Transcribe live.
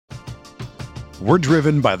We're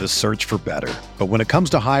driven by the search for better. But when it comes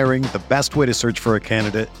to hiring, the best way to search for a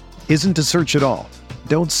candidate isn't to search at all.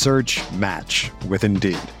 Don't search, match with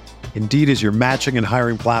Indeed. Indeed is your matching and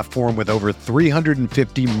hiring platform with over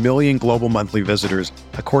 350 million global monthly visitors,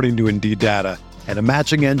 according to Indeed data, and a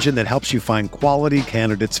matching engine that helps you find quality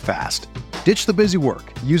candidates fast. Ditch the busy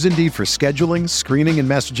work. Use Indeed for scheduling, screening, and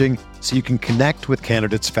messaging so you can connect with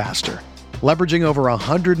candidates faster. Leveraging over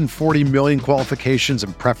 140 million qualifications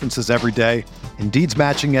and preferences every day, Indeed's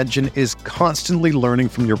matching engine is constantly learning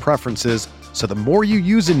from your preferences, so the more you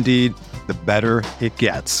use Indeed, the better it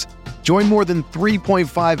gets. Join more than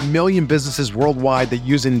 3.5 million businesses worldwide that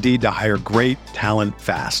use Indeed to hire great talent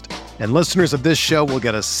fast. And listeners of this show will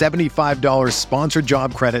get a $75 sponsored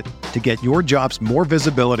job credit to get your jobs more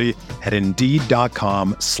visibility at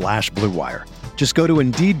Indeed.com/Blue Wire. Just go to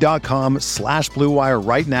Indeed.com/Blue Wire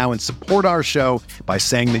right now and support our show by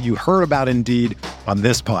saying that you heard about Indeed on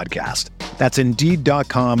this podcast. That's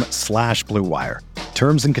Indeed.com/Blue Wire.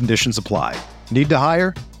 Terms and conditions apply. Need to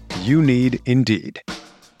hire? You need Indeed.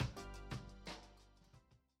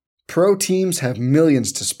 Pro teams have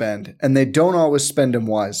millions to spend, and they don't always spend them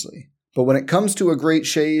wisely. But when it comes to a great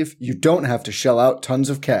shave, you don't have to shell out tons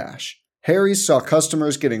of cash. Harry's saw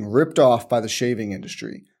customers getting ripped off by the shaving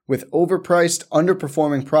industry with overpriced,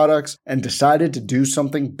 underperforming products and decided to do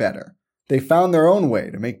something better. They found their own way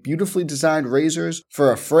to make beautifully designed razors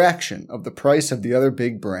for a fraction of the price of the other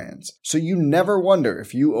big brands, so you never wonder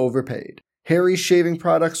if you overpaid. Harry's shaving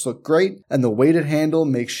products look great, and the weighted handle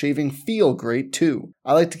makes shaving feel great too.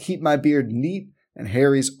 I like to keep my beard neat, and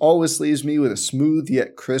Harry's always leaves me with a smooth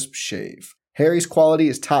yet crisp shave. Harry's quality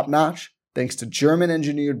is top-notch, thanks to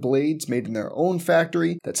German-engineered blades made in their own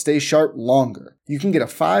factory that stay sharp longer. You can get a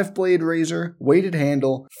 5-blade razor, weighted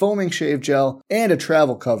handle, foaming shave gel, and a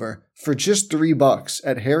travel cover for just $3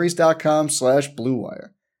 at harrys.com/Blue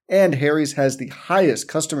Wire. And Harry's has the highest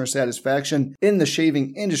customer satisfaction in the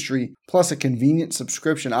shaving industry, plus a convenient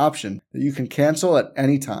subscription option that you can cancel at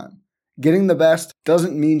any time. Getting the best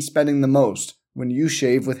doesn't mean spending the most when you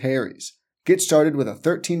shave with Harry's. Get started with a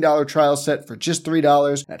 $13 trial set for just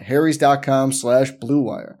 $3 at harrys.com/Blue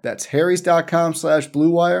Wire. That's harrys.com/Blue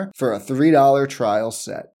Wire for a $3 trial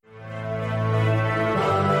set.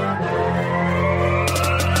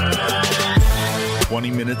 "20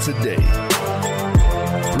 minutes a day,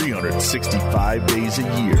 365 days a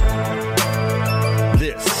year.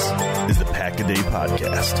 This is the Pack-A-Day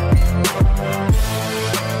Podcast."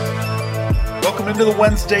 Welcome into the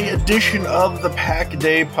Wednesday edition of the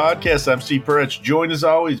Pack-A-Day Podcast. I'm Steve Perich, joined as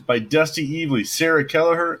always by Dusty Evely, Sarah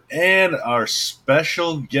Kelleher, and our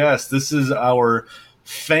special guest. This is our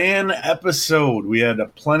fan episode. We had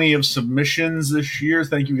plenty of submissions this year.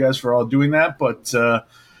 Thank you guys for all doing that, but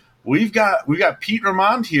We've got Pete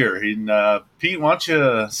Ramond here. And Pete, why don't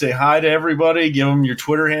you say hi to everybody? Give them your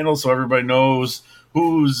Twitter handle so everybody knows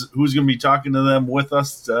who's going to be talking to them with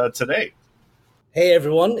us today. Hey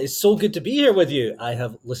everyone, it's so good to be here with you. I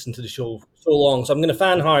have listened to the show for so long, so I'm going to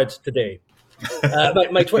fan hard today.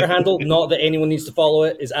 My Twitter handle, not that anyone needs to follow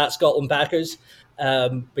it, is at Scotland Packers.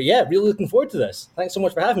 But yeah, really looking forward to this. Thanks so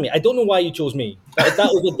much for having me. I don't know why you chose me. That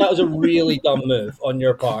was a really dumb move on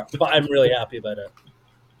your part, but I'm really happy about it.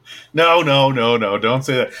 No, don't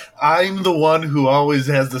say that. I'm the one who always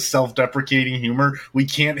has the self-deprecating humor. We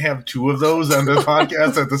can't have two of those on the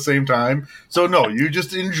podcast at the same time. So no, you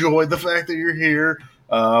just enjoy the fact that you're here.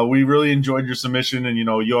 We really enjoyed your submission, and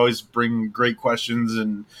you always bring great questions.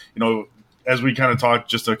 And as we kind of talked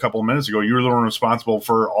just a couple of minutes ago, you were the one responsible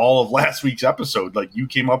for all of last week's episode. Like, you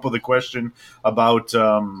came up with a question about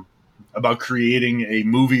creating a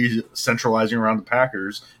movie centralizing around the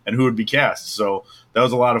Packers and who would be cast. So that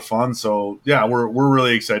was a lot of fun. So yeah, we're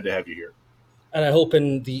really excited to have you here. And I hope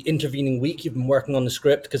in the intervening week you've been working on the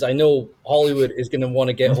script, because I know Hollywood is going to want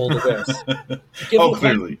to get hold of this.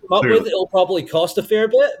 Clearly. It'll probably cost a fair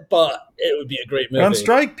bit, but it would be a great movie. They're on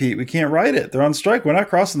strike, Pete. We can't write it. They're on strike. We're not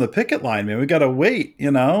crossing the picket line, man. We got to wait, We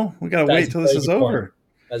got to wait till this is over.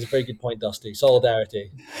 That's a very good point, Dusty.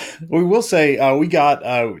 Solidarity. We will say we got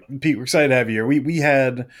Pete. We're excited to have you here. We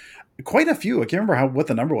had quite a few. I can't remember what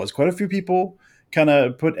the number was. Quite a few people kind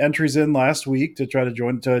of put entries in last week to try to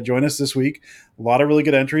join us this week. A lot of really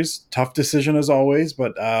good entries. Tough decision as always,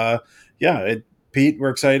 but Pete, we're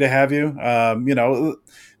excited to have you.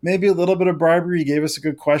 Maybe a little bit of bribery. You gave us a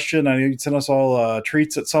good question. I know you'd send us all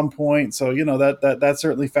treats at some point. So, that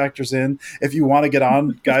certainly factors in. If you want to get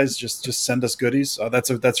on, guys, just send us goodies. That's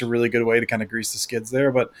a really good way to kind of grease the skids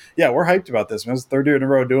there. But yeah, we're hyped about this. It's the third year in a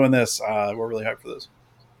row doing this. We're really hyped for this.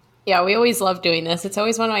 Yeah, we always love doing this. It's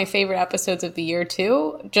always one of my favorite episodes of the year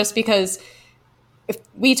too, just because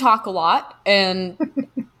we talk a lot and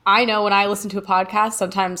I know when I listen to a podcast,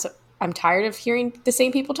 sometimes I'm tired of hearing the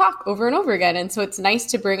same people talk over and over again. And so it's nice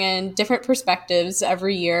to bring in different perspectives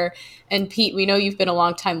every year. And Pete, we know you've been a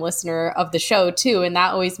longtime listener of the show too. And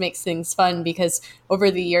that always makes things fun because over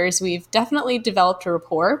the years, we've definitely developed a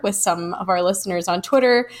rapport with some of our listeners on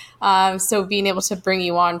Twitter. So being able to bring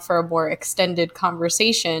you on for a more extended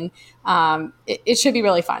conversation, it should be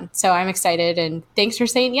really fun. So I'm excited. And thanks for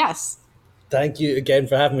saying yes. Thank you again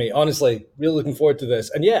for having me. Honestly, really looking forward to this.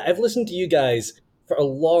 And yeah, I've listened to you guys for a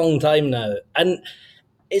long time now. And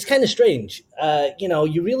it's kind of strange.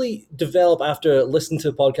 You really develop after listening to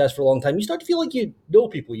a podcast for a long time. You start to feel like you know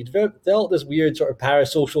people. You develop this weird sort of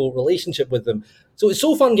parasocial relationship with them. So it's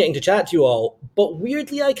so fun getting to chat to you all. But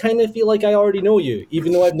weirdly, I kind of feel like I already know you,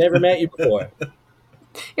 even though I've never met you before.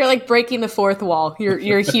 You're like breaking the fourth wall.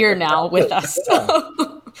 You're here now with us.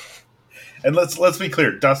 And let's be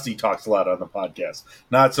clear, Dusty talks a lot on the podcast.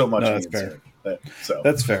 Not so much. No, that's fair. So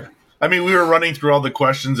that's fair. I mean, we were running through all the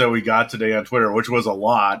questions that we got today on Twitter, which was a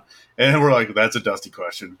lot. And we're like, that's a Dusty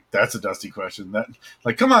question. That's a Dusty question.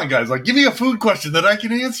 Come on, guys. Give me a food question that I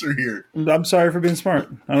can answer here. I'm sorry for being smart.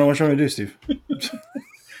 I don't know what you're going to do, Steve.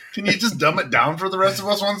 Can you just dumb it down for the rest of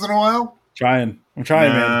us once in a while? I'm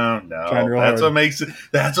trying, man. No. Trying that's hard.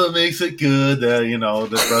 That's what makes it good. That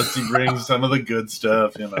Dusty brings some of the good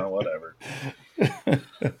stuff, whatever.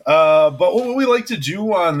 But what we like to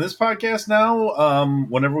do on this podcast now,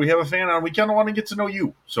 whenever we have a fan on, we kind of want to get to know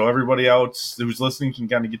you. So everybody else who's listening can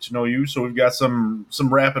kind of get to know you. So we've got some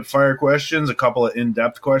rapid fire questions, a couple of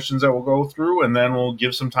in-depth questions that we'll go through, and then we'll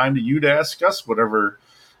give some time to you to ask us whatever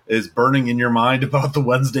is burning in your mind about the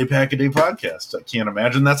Wednesday Pack-A-Day podcast. I can't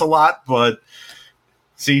imagine that's a lot, but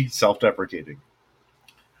see, self-deprecating.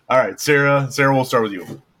 All right, Sarah, we'll start with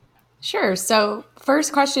you. Sure. So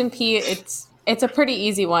first question, Pete, it's a pretty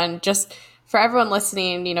easy one. Just for everyone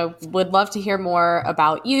listening, would love to hear more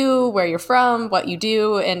about you, where you're from, what you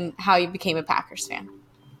do, and how you became a Packers fan.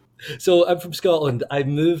 So I'm from Scotland. I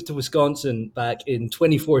moved to Wisconsin back in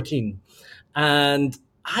 2014. And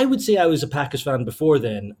I would say I was a Packers fan before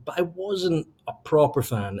then, but I wasn't a proper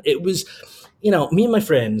fan. It was, me and my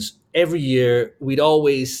friends, every year, we'd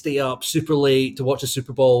always stay up super late to watch the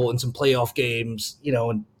Super Bowl and some playoff games,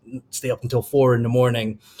 and stay up until 4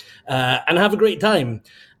 a.m. And have a great time.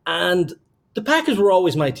 And the Packers were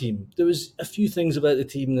always my team. There was a few things about the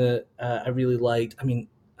team that I really liked. I mean,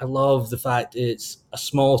 I love the fact it's a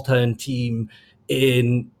small town team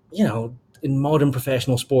in modern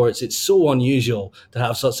professional sports. It's so unusual to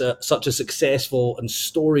have such a successful and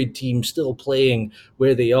storied team still playing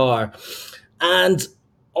where they are. And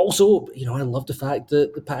also, I love the fact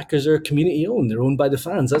that the Packers are community owned. They're owned by the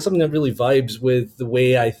fans. That's something that really vibes with the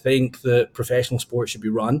way I think that professional sports should be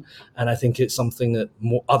run. And I think it's something that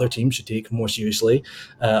other teams should take more seriously.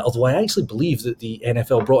 Although I actually believe that the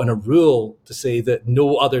NFL brought in a rule to say that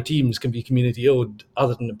no other teams can be community owned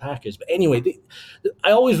other than the Packers. But anyway,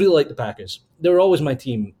 I always really liked the Packers. They were always my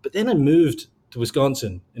team. But then I moved to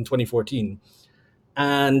Wisconsin in 2014.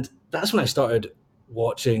 And that's when I started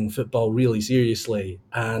watching football really seriously,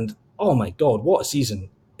 and oh my god, what a season.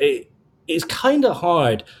 It's kind of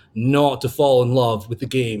hard not to fall in love with the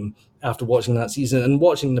game after watching that season, and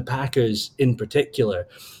watching the Packers in particular.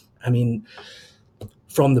 I mean,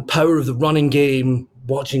 from the power of the running game,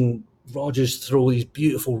 watching Rodgers throw these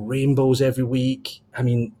beautiful rainbows every week. I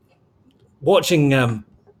mean, watching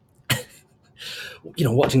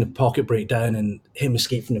watching the pocket break down and him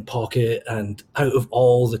escape from the pocket, and out of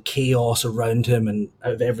all the chaos around him and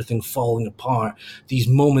out of everything falling apart, these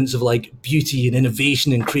moments of beauty and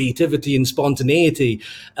innovation and creativity and spontaneity.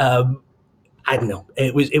 I don't know.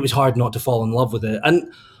 It was hard not to fall in love with it.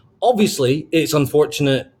 And obviously it's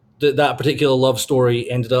unfortunate that particular love story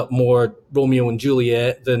ended up more Romeo and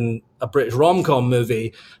Juliet than a British rom-com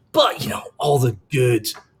movie. But, all the good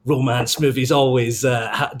romance movies always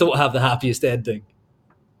don't have the happiest ending.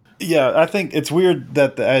 Yeah, I think it's weird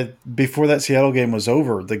that before that Seattle game was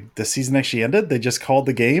over, the season actually ended. They just called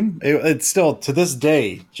the game. It's still, to this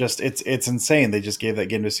day, just it's insane. They just gave that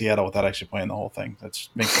game to Seattle without actually playing the whole thing. That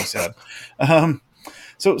makes me sad.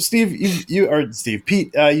 So, Steve,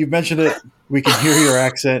 Pete, you've mentioned it. We can hear your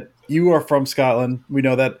accent. You are from Scotland. We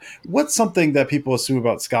know that. What's something that people assume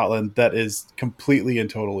about Scotland that is completely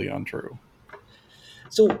and totally untrue?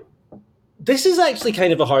 So this is actually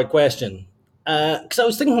kind of a hard question, because I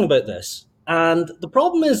was thinking about this. And the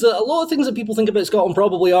problem is that a lot of things that people think about Scotland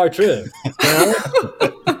probably are true.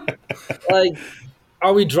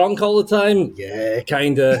 Are we drunk all the time? Yeah,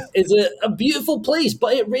 kind of. Is it a beautiful place?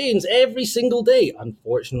 But it rains every single day.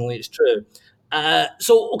 Unfortunately, it's true.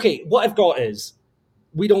 Okay, what I've got is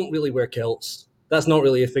we don't really wear kilts. That's not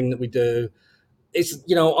really a thing that we do. it's,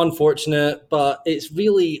 you know, unfortunate, but it's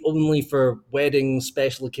really only for weddings,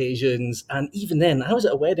 special occasions. And even then, I was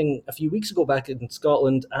at a wedding a few weeks ago back in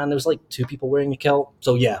Scotland, and there was like 2 people wearing a kilt.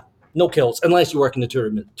 So yeah, no kilts unless you work in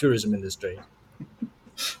the tourism industry.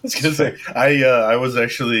 I was gonna say, I was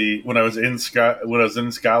actually when I was in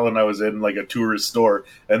Scotland, I was in like a tourist store,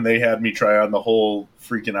 and they had me try on the whole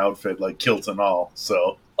freaking outfit, like kilts and all.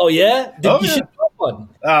 So, oh yeah, you should try one.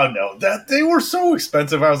 Oh no, that they were so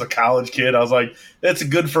expensive. I was a college kid. I was like, that's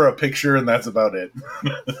good for a picture, and that's about it.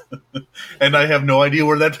 And I have no idea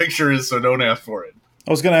where that picture is, so don't ask for it.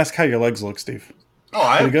 I was going to ask how your legs look, Steve. Oh,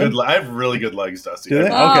 I have good. I have really good legs, Dusty. Do they?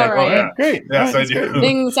 Okay, right. oh, yeah. Great. Yes, I do.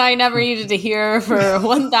 Things I never needed to hear for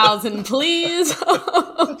 1,000, please. All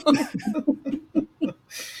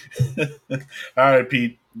right,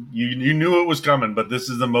 Pete. You knew it was coming, but this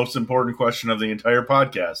is the most important question of the entire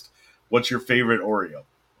podcast. What's your favorite Oreo?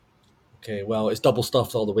 Okay, well, it's double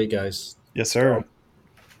stuffed all the way, guys. Yes, sir.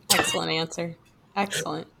 Excellent answer.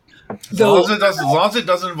 Excellent. As long as it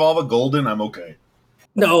doesn't involve a golden, I'm okay.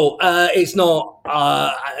 No, it's not.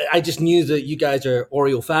 I just knew that you guys are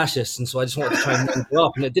Oreo fascists, and so I just wanted to try and mix it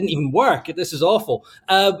up, and it didn't even work. This is awful.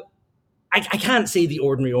 I can't say the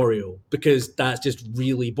ordinary Oreo because that's just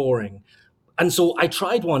really boring. And so I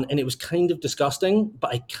tried one, and it was kind of disgusting,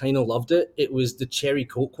 but I kind of loved it. It was the Cherry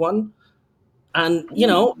Coke one. And, you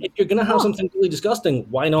know, if you're going to have something really disgusting,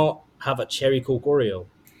 why not have a Cherry Coke Oreo?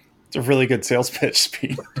 It's a really good sales pitch,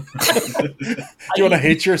 Pete. Do you want to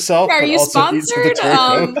hate yourself? Are you sponsored?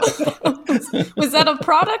 Was Was that a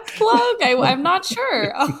product plug? I'm not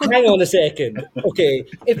sure. Hang on a second. Okay,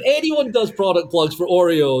 if anyone does product plugs for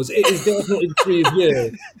Oreos, it is definitely the 3 of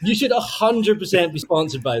you. You should 100% be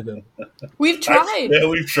sponsored by them. We've tried. Yeah,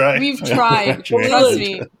 we've tried. We've tried. Trust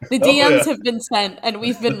me. The DMs have been sent, and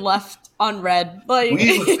we've been left unread. Like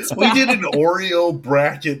we did an Oreo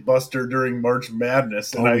bracket buster during March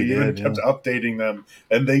Madness, and I even kept updating them,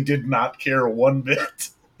 and they did not care one bit.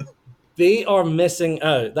 They are missing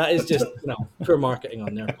out. That is just poor marketing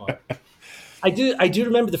on their part. I do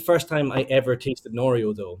remember the first time I ever tasted an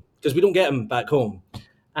Oreo, though, because we don't get them back home.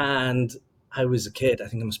 And I was a kid. I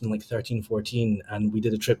think I must have been like 13, 14, and we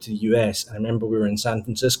did a trip to the US. And I remember we were in San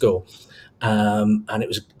Francisco, and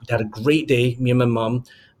we had a great day, me and my mum,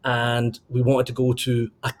 and we wanted to go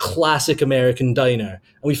to a classic American diner.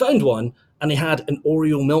 And we found one, and they had an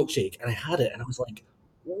Oreo milkshake, and I had it, and I was like,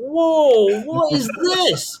 whoa, what is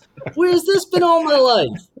this? Where has this been all my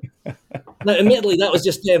life? Now, admittedly, that was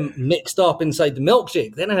just them mixed up inside the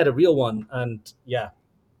milkshake. Then I had a real one, and yeah,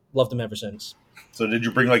 loved them ever since. So did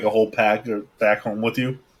you bring like a whole pack back home with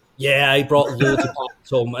you? Yeah, I brought loads of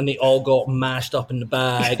packs home, and they all got mashed up in the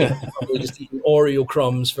bag. And probably just eating Oreo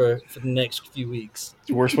crumbs for the next few weeks.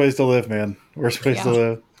 Worst ways to live, man. Worst ways to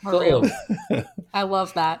live. For real. I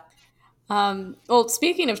love that. Well,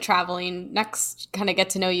 speaking of traveling, next kind of get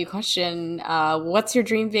to know you question, what's your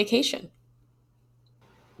dream vacation?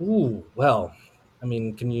 Ooh, well, I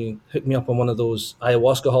mean, can you hook me up on one of those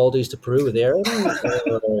ayahuasca holidays to Peru with Aaron?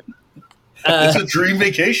 It's a dream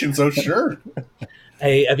vacation, so sure.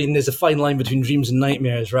 I mean, there's a fine line between dreams and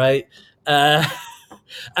nightmares, right?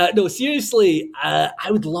 No, seriously, I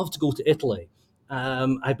would love to go to Italy.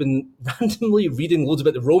 I've been randomly reading loads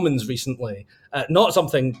about the Romans recently. Not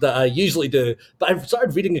something that I usually do, but I've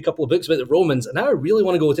started reading a couple of books about the Romans, and now I really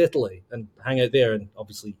want to go to Italy and hang out there and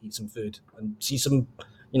obviously eat some food and see some,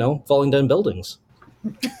 falling down buildings.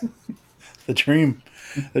 The dream.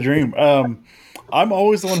 I'm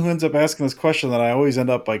always the one who ends up asking this question, and I always end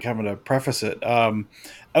up like having to preface it. I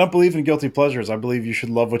don't believe in guilty pleasures. I believe you should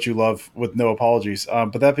love what you love with no apologies.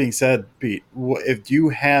 But that being said, Pete, if you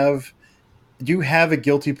have a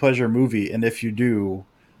guilty pleasure movie, and if you do,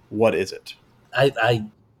 what is it? I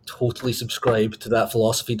totally subscribe to that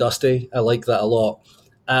philosophy, Dusty. I like that a lot.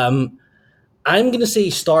 I'm going to say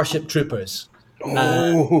Starship Troopers.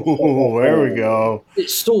 There we go.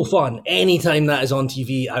 It's so fun. Anytime that is on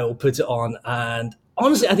TV, I will put it on. And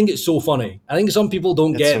honestly, I think it's so funny. I think some people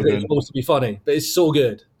don't get that it's supposed to be funny, but it's so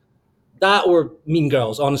good. That or Mean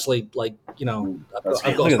Girls, honestly, I've got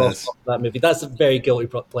that movie. That's a very guilty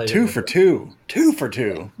pleasure. 2 for 2. 2 for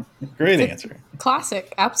 2. Great answer.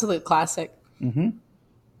 Classic. Absolute classic. Mm-hmm.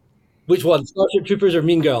 Which one? Starship Troopers or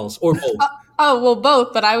Mean Girls? Or both?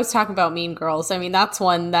 Both, but I was talking about Mean Girls. I mean, that's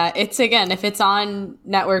one that if it's on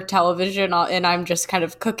network television and I'm just kind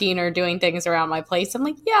of cooking or doing things around my place, I'm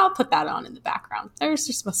like, yeah, I'll put that on in the background. There's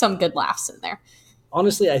just some good laughs in there.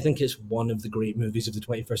 Honestly, I think it's one of the great movies of the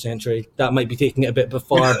 21st century. That might be taking it a bit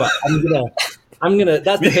far, but I'm gonna.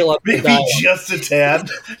 That's the hill up. Maybe just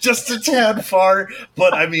a tad far.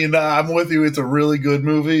 But I mean, I'm with you. It's a really good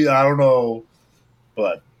movie. I don't know,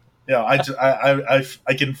 but Yeah,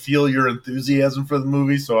 I can feel your enthusiasm for the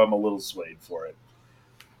movie, so I'm a little swayed for it.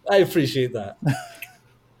 I appreciate that.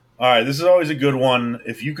 All right, this is always a good one.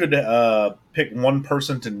 If you could pick one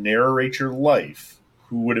person to narrate your life,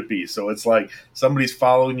 who would it be? So it's like somebody's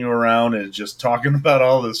following you around and just talking about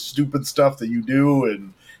all the stupid stuff that you do,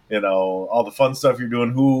 and all the fun stuff you're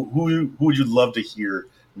doing. Who would you love to hear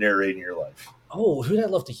narrating your life? Oh, who'd I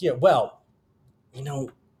love to hear? Well,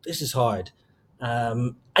 this is hard.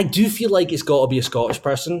 I do feel like it's got to be a Scottish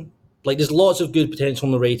person. Like, there's lots of good potential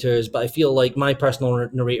narrators, but I feel like my personal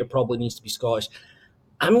narrator probably needs to be Scottish.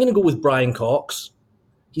 I'm going to go with Brian Cox.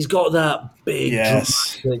 He's got that big,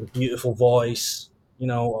 dramatic, beautiful voice.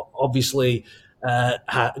 Obviously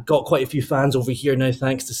got quite a few fans over here now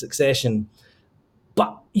thanks to Succession.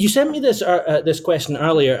 But you sent me this question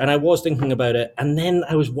earlier, and I was thinking about it, and then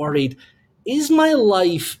I was worried, is my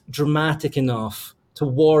life dramatic enough to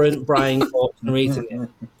warrant Brian Cox narrating it?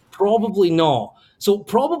 Probably not. So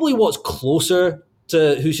probably what's closer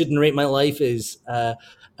to who should narrate my life is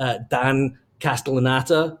Dan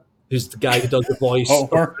Castellaneta, who's the guy who does the voice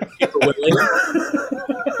for Willie.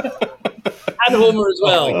 And Homer as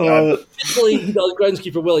well. Basically, he does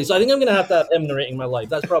Groundskeeper Willie. So I think I'm going to have him narrating my life.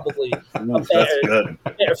 That's probably a better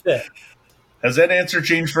fit. Has that answer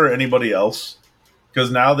changed for anybody else?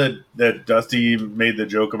 Because now that Dusty made the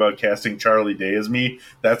joke about casting Charlie Day as me,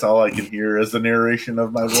 that's all I can hear as the narration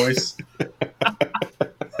of my voice.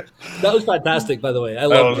 That was fantastic, by the way. I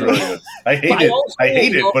love it. Really good. I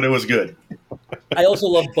hate it, but it was good. I also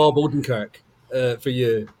love Bob Odenkirk for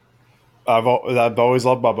you. I've always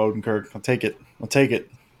loved Bob Odenkirk. I'll take it.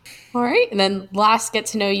 All right. And then last get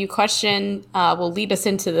to know you question will lead us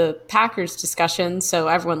into the Packers discussion. So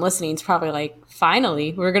everyone listening is probably like,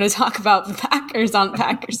 finally, we're going to talk about the Packers on the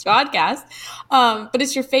Packers podcast. But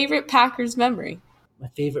it's your favorite Packers memory. My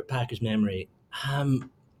favorite Packers memory.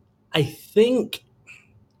 I think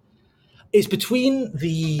it's between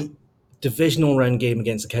the divisional round game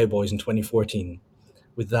against the Cowboys in 2014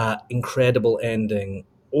 with that incredible ending,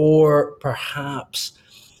 or perhaps...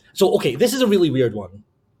 So, okay, this is a really weird one,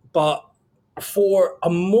 but for a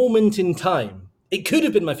moment in time, it could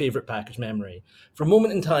have been my favorite Packers memory. For a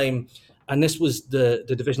moment in time, and this was the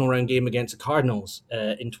divisional round game against the Cardinals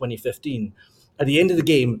in 2015. At the end of the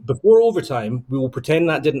game, before overtime, we will pretend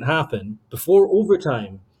that didn't happen. Before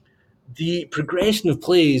overtime, the progression of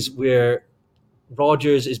plays where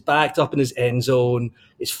Rodgers is backed up in his end zone,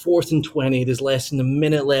 it's 4th and 20, there's less than a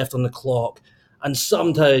minute left on the clock, and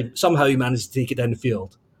somehow he manages to take it down the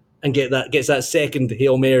field and gets that second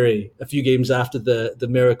Hail Mary a few games after the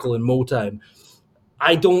miracle in Motown.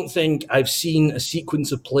 I don't think I've seen a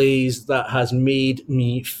sequence of plays that has made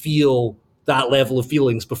me feel that level of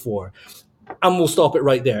feelings before. And we'll stop it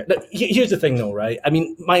right there. Now, here's the thing, though, right? I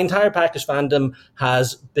mean, my entire Packers fandom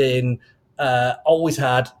has been always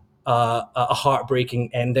had a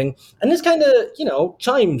heartbreaking ending. And this kind of,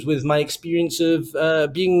 chimes with my experience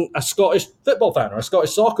of being a Scottish football fan or a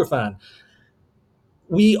Scottish soccer fan.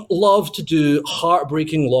 We love to do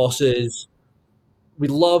heartbreaking losses. We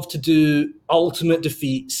love to do ultimate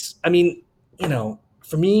defeats. I mean,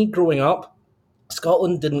 for me growing up,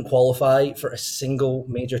 Scotland didn't qualify for a single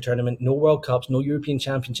major tournament, no World Cups, no European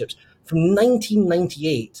Championships from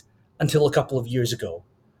 1998 until a couple of years ago.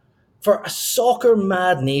 For a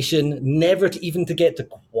soccer-mad nation never to get to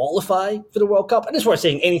qualify for the World Cup, and it's worth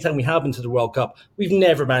saying anytime we have been to the World Cup, we've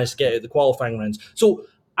never managed to get out the qualifying rounds. So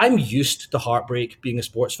I'm used to heartbreak being a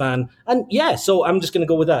sports fan. And so I'm just going to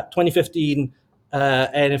go with that. 2015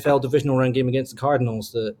 NFL divisional round game against the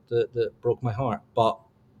Cardinals that broke my heart. But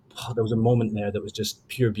there was a moment there that was just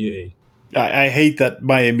pure beauty. I hate that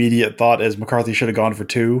my immediate thought is McCarthy should have gone for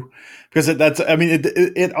 2, because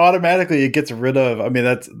it automatically it gets rid of. I mean,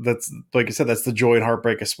 that's like I said, that's the joy and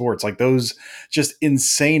heartbreak of sports. Like those just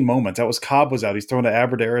insane moments. That was Cobb was out. He's throwing to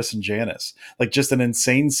Aberderis and Janis. Like just an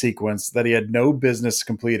insane sequence that he had no business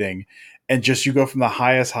completing. And just you go from the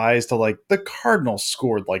highest highs to like the Cardinals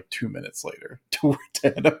scored like 2 minutes later to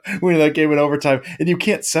winning that game in overtime, and you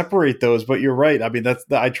can't separate those. But you're right. I mean,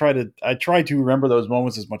 I try to remember those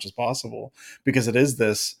moments as much as possible, because it is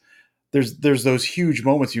this. There's those huge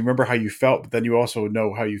moments. You remember how you felt, but then you also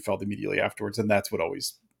know how you felt immediately afterwards, and that's what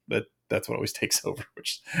always takes over,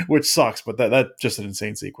 which sucks. But that's just an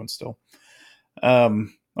insane sequence still.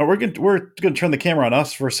 We're gonna turn the camera on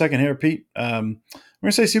us for a second here, Pete. We're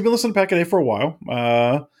gonna say, so you've been listening to Pack a Day for a while.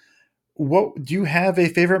 What do you have a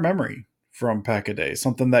favorite memory from Pack a Day?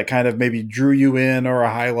 Something that kind of maybe drew you in, or a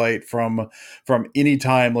highlight from any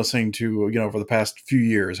time listening to over the past few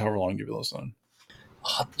years, however long you've been listening.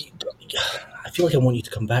 I feel like I want you to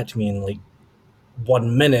come back to me in like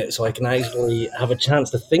 1 minute so I can actually have a chance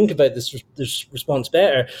to think about this response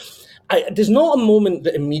better. There's not a moment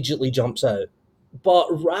that immediately jumps out, but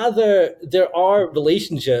rather there are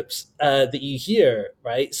relationships that you hear,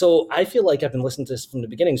 right? So I feel like I've been listening to this from the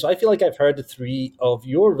beginning. So I feel like I've heard the three of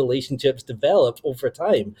your relationships develop over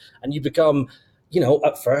time, and you become,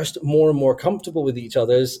 at first more and more comfortable with each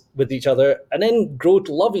other, and then grow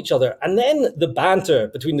to love each other. And then the banter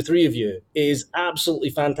between the three of you is absolutely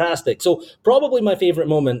fantastic. So probably my favorite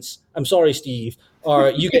moments, I'm sorry, Steve,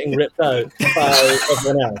 are you getting ripped out by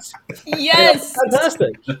everyone else. Yes.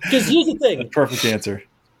 Fantastic. Because here's the thing. Perfect answer.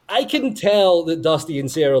 I can tell that Dusty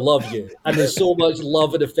and Sarah love you, and there's so much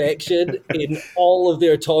love and affection in all of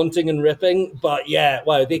their taunting and ripping. But yeah,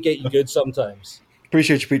 wow, they get you good sometimes.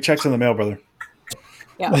 Appreciate you, Pete. Checks in the mail, brother.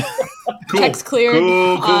 Yeah. Cool. Check's cleared.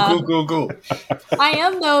 Cool. I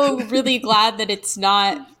am, though, really glad that it's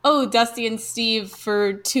not, Dusty and Steve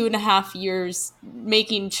for 2.5 years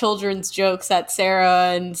making children's jokes at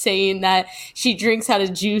Sarah and saying that she drinks out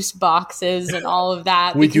of juice boxes and all of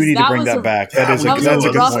that. We do need to bring that back. That's a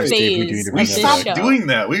good point, Steve. We do need to bring We that back. stopped doing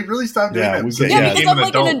that. We really stopped doing that. Because I'm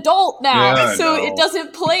like an adult now, Yeah, so it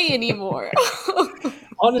doesn't play anymore.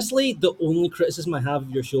 Honestly, the only criticism I have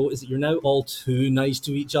of your show is that you're now all too nice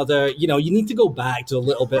to each other. You need to go back to a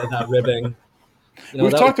little bit of that ribbing.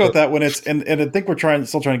 We've talked about that when it's, and I think we're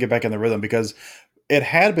still trying to get back in the rhythm, because it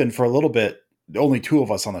had been for a little bit only two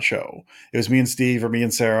of us on the show. It was me and Steve or me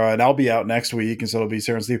and Sarah, and I'll be out next week, and so it'll be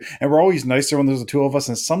Sarah and Steve. And we're always nicer when there's the two of us,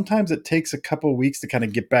 and sometimes it takes a couple of weeks to kind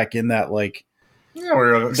of get back in that, like, yeah,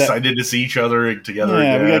 we're excited to see each other together.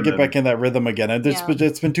 Yeah, again, we gotta get back in that rhythm again. And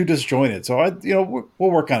it's been too disjointed. So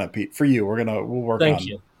we'll work on it, Pete. For you, we'll work on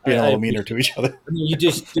being a little meaner to each other. You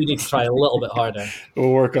just do need to try a little bit harder.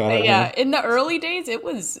 We'll work on it. Yeah, in the early days, it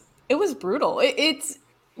was brutal.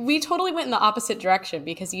 We totally went in the opposite direction,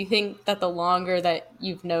 because you think that the longer that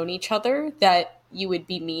you've known each other, that you would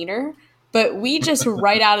be meaner. But we just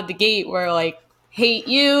right out of the gate were like, hate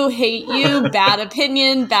you, bad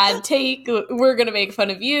opinion, bad take, we're going to make fun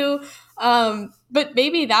of you. But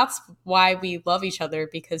maybe that's why we love each other,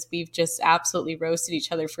 because we've just absolutely roasted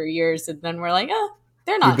each other for years. And then we're like,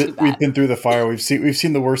 they're not too bad. We've been through the fire. We've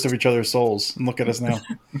seen the worst of each other's souls. And look at us now.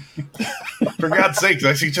 For God's sakes,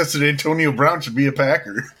 I suggested Antonio Brown should be a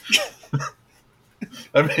Packer.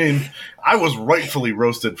 I mean, I was rightfully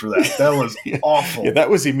roasted for that. That was awful. Yeah, that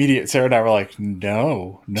was immediate. Sarah and I were like,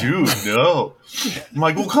 no. Dude, no. I'm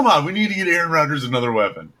like, well, come on. We need to get Aaron Rodgers another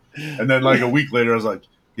weapon. And then like a week later, I was like,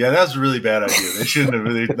 yeah, that's a really bad idea. They shouldn't have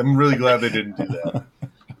really. I'm really glad they didn't do that.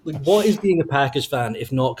 Like, what is being a Packers fan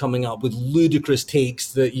if not coming up with ludicrous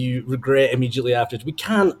takes that you regret immediately afterwards? We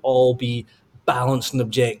can't all be balanced and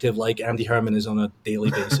objective like Andy Herman is on a daily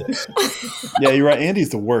basis. Yeah, you're right. Andy's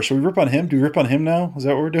the worst. Should we rip on him? Do we rip on him now? Is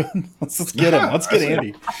that what we're doing? Let's get him. Let's get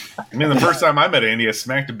Andy. I mean, the first time I met Andy, I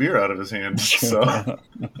smacked a beer out of his hand. So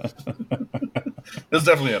it was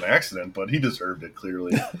definitely an accident, but he deserved it,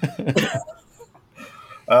 clearly.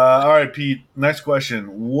 All right, Pete, next question.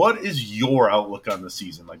 What is your outlook on the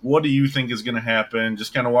season? Like, what do you think is going to happen?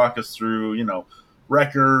 Just kind of walk us through,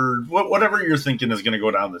 record, whatever you're thinking is going to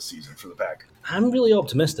go down this season for the Packers. I'm really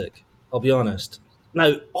optimistic, I'll be honest.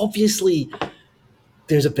 Now, obviously,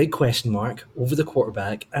 there's a big question mark over the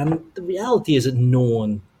quarterback, and the reality is that no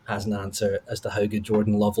one has an answer as to how good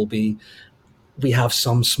Jordan Love will be. We have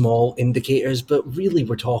some small indicators, but really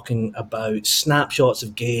we're talking about snapshots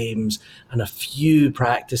of games and a few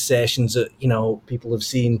practice sessions that, people have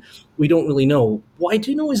seen. We don't really know. What I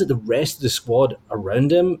do know is that the rest of the squad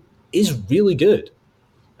around him is really good.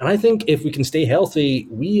 And I think if we can stay healthy,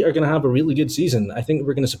 we are going to have a really good season. I think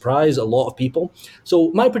we're going to surprise a lot of people. So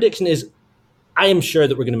my prediction is I am sure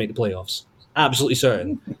that we're going to make the playoffs. Absolutely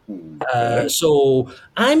certain. So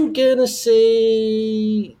I'm going to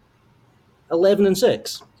say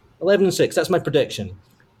 11-6. 11-6. That's my prediction.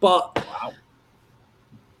 But, wow.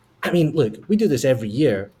 I mean, look, we do this every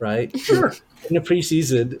year, right? Sure. In the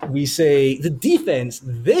preseason, we say the defense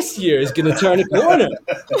this year is going to turn a corner.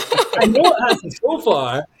 I know it hasn't so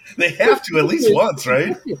far. They have to at least once,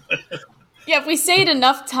 right? Yeah, if we say it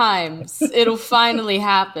enough times, it'll finally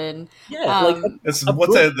happen. Yeah,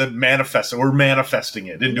 the manifest. We're manifesting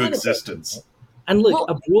it into existence. And look,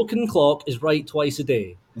 a broken clock is right twice a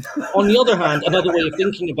day. On the other hand, another way of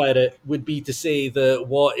thinking about it would be to say that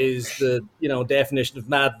what is the definition of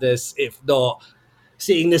madness if not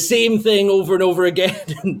saying the same thing over and over again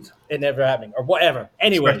and it never happening or whatever.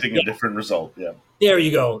 Anyway, expecting a different result. Yeah. There you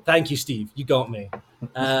go. Thank you, Steve. You got me.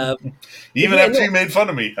 Even after you made fun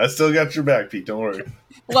of me, I still got your back, Pete. Don't worry.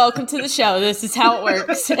 Welcome to the show. This is how it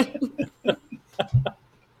works.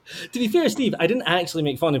 To be fair, Steve, I didn't actually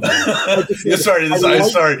make fun of you. Yeah, sorry.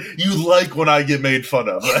 You like when I get made fun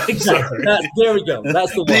of. Exactly. There we go.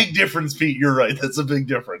 That's the big difference, Pete. You're right. That's a big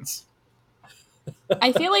difference.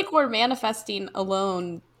 I feel like we're manifesting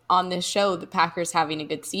alone on this show the Packers having a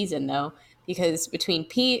good season, though, because between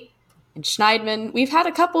Pete and Schneidman, we've had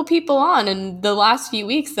a couple people on in the last few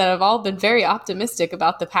weeks that have all been very optimistic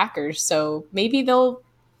about the Packers. So maybe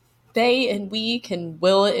they and we can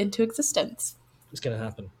will it into existence. It's going to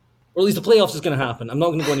happen. Or at least the playoffs is going to happen. I'm not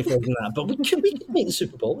going to go any further than that. But we can make the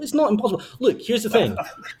Super Bowl. It's not impossible. Look, here's the thing.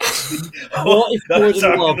 What if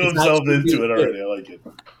Jordan Love is himself into really it already? I like it.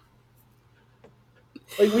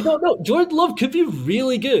 Like, we don't know. Jordan Love could be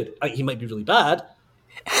really good. He might be really bad.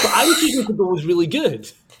 But I think he could go was really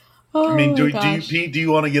good. Oh, I mean, do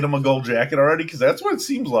you want to get him a gold jacket already? Because that's what it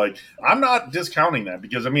seems like. I'm not discounting that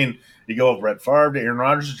because, I mean, you go with Brett Favre to Aaron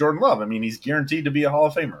Rodgers to Jordan Love. I mean, he's guaranteed to be a Hall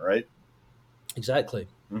of Famer, right? Exactly.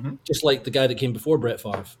 Mm-hmm. Just like the guy that came before Brett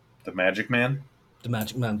Favre. The Magic Man? The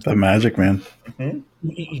Magic Man. The Magic Man. Mm-hmm.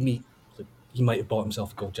 He might have bought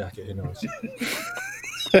himself a gold jacket. Who knows?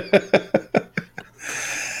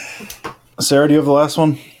 Sarah, do you have the last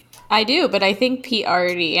one? I do, but I think Pete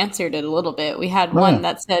already answered it a little bit. We had one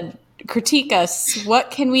that said, critique us. What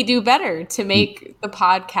can we do better to make the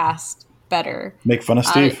podcast better? Make fun of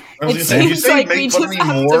Steve. It seems like we just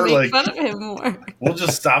have to make fun of him more. We'll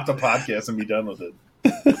just stop the podcast and be done with it.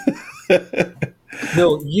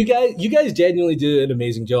 No, you guys genuinely do an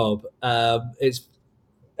amazing job. It's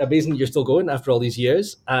amazing that you're still going after all these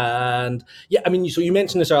years. And yeah, I mean, so you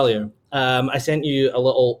mentioned this earlier. I sent you a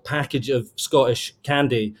little package of Scottish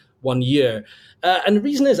candy one year. And the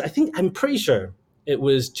reason is, I'm pretty sure it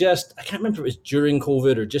was just, I can't remember if it was during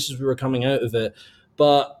COVID or just as we were coming out of it,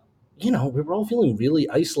 but, we were all feeling really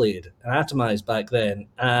isolated and atomized back then.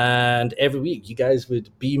 And every week you guys would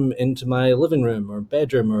beam into my living room or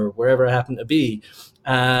bedroom or wherever I happened to be.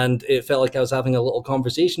 And it felt like I was having a little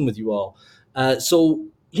conversation with you all. So,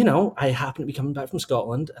 I happened to be coming back from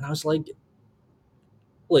Scotland and I was like,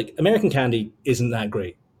 American candy isn't that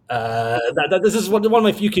great. This is one of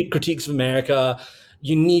my few critiques of America.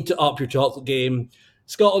 You need to up your chocolate game.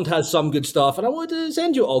 Scotland has some good stuff, and I wanted to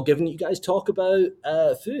send you all, given that you guys talk about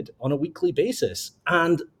food on a weekly basis.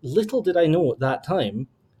 And little did I know at that time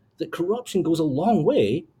that corruption goes a long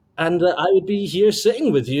way, and that I would be here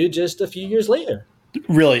sitting with you just a few years later.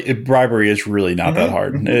 Really, bribery is really not that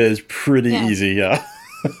hard. It is pretty easy, yeah.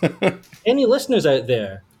 Any listeners out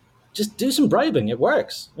there, just do some bribing. It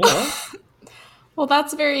works, Well,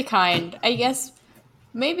 that's very kind. I guess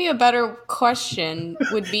maybe a better question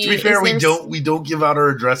would be, to be fair, we don't give out our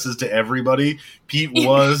addresses to everybody. Pete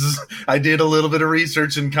I did a little bit of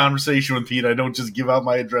research and conversation with Pete. I don't just give out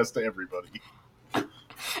my address to everybody.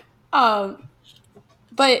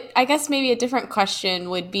 But I guess maybe a different question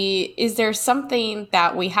would be, is there something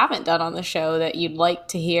that we haven't done on the show that you'd like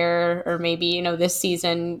to hear? Or maybe, this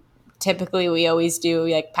season, typically we always do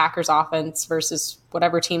like Packers offense versus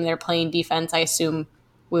whatever team they're playing defense. I assume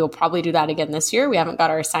we will probably do that again this year. We haven't got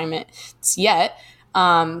our assignments yet.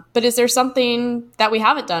 But is there something that we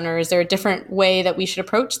haven't done, or is there a different way that we should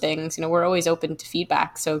approach things? We're always open to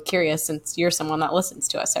feedback. So curious, since you're someone that listens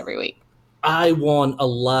to us every week. I want a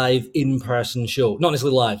live in-person show. Not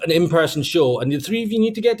necessarily live, an in-person show. And the three of you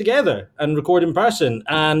need to get together and record in person.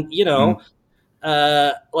 And,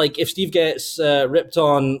 if Steve gets ripped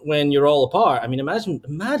on when you're all apart, I mean, imagine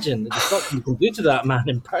the destruction you can do to that man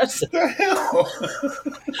in person.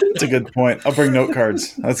 That's a good point. I'll bring note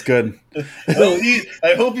cards. That's good.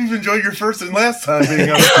 I hope you've enjoyed your first and last time being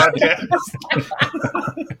on the podcast.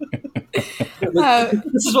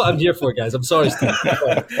 This is what I'm here for, guys. I'm sorry, Steve.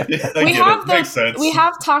 Makes sense. We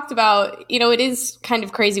have talked about, it is kind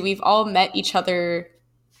of crazy. We've all met each other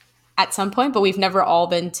at some point, but we've never all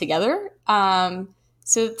been together. So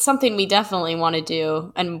it's something we definitely want to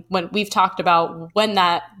do. And when we've talked about when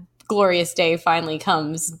that glorious day finally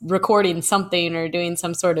comes, recording something or doing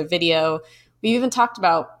some sort of video. We even talked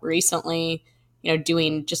about recently,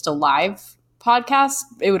 doing just a live podcast.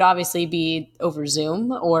 It would obviously be over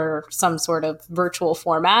Zoom or some sort of virtual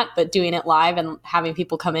format, but doing it live and having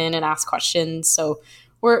people come in and ask questions. So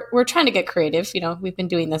we're trying to get creative. We've been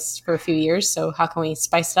doing this for a few years. So how can we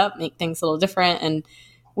spice it up, make things a little different? And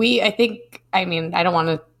I don't want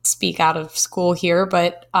to speak out of school here,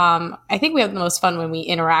 but I think we have the most fun when we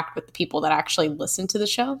interact with the people that actually listen to the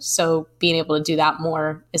show. So being able to do that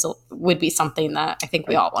more would be something that I think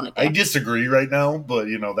we all want to do. I disagree right now, but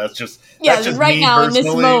that's just right me now personally. In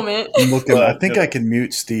this moment. I think I can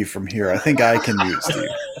mute Steve from here. I think I can mute Steve.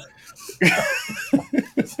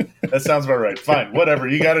 That sounds about right. Fine, whatever.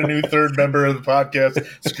 You got a new third member of the podcast.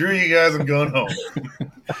 Screw you guys. I'm going home.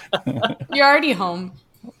 You're already home.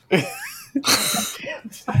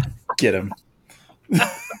 Get him.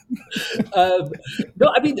 No,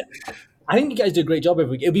 I mean, I think you guys do a great job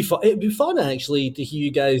every week. It'd be fun actually to hear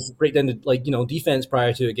you guys break down the defense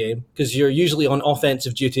prior to a game, because you're usually on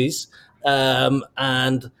offensive duties, and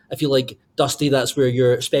I feel like Dusty, that's where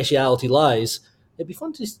your speciality lies. It'd be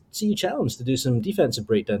fun to see you challenged to do some defensive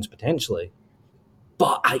breakdowns potentially.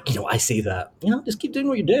 But I say that just keep doing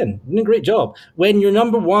what you're doing. You're doing a great job. When you're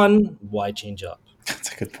number one, why change up?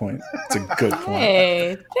 That's a good point. That's a good point.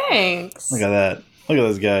 Hey, thanks. Look at that. Look at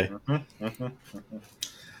this guy.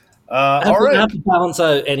 All right. I have to balance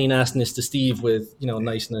out any nastiness to Steve with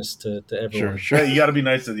niceness to everyone. Sure. Yeah, you got to be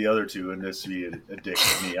nice to the other two and just be a dick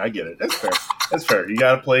to me. I get it. That's fair. That's fair. You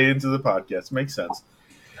got to play into the podcast. Makes sense.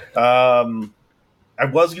 I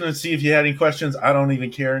was going to see if you had any questions. I don't even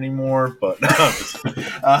care anymore. But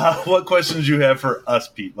what questions do you have for us,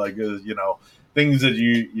 Pete? Like, things that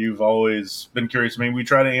you've always been curious. I mean, we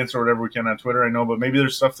try to answer whatever we can on Twitter, I know, but maybe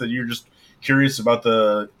there's stuff that you're just curious about,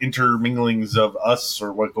 the interminglings of us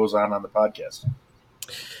or what goes on the podcast.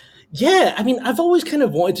 Yeah, I mean, I've always kind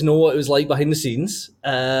of wanted to know what it was like behind the scenes,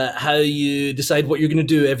 how you decide what you're going to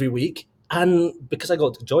do every week. And because I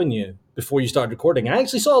got to join you before you started recording, I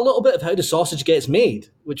actually saw a little bit of how the sausage gets made,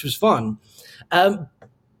 which was fun.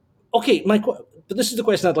 Okay, but this is the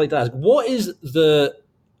question I'd like to ask. What is the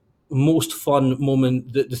most fun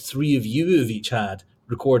moment that the three of you have each had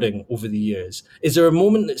recording over the years? Is there a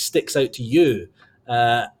moment that sticks out to you,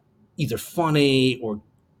 either funny or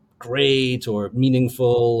great or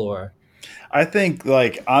meaningful? Or I think,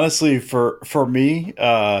 honestly, for me,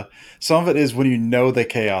 some of it is when the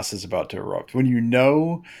chaos is about to erupt.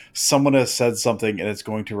 When someone has said something and it's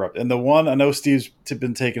going to erupt. And the one, I know Steve's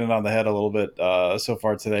been taking it on the head a little bit so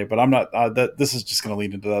far today, but I'm not. This is just going to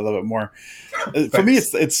lead into that a little bit more. For me,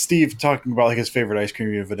 it's Steve talking about his favorite ice cream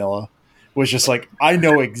being vanilla. Was just I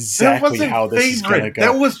know exactly how this is going to go.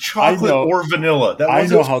 That was chocolate or vanilla. That was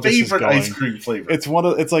his favorite ice cream flavor. It's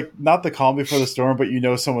not the calm before the storm, but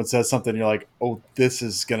someone says something, and you're like, oh, this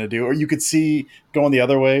is going to do. Or you could see going the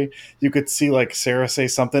other way. You could see Sarah say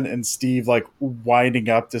something and Steve winding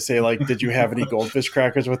up to say did you have any goldfish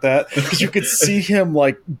crackers with that? Because you could see him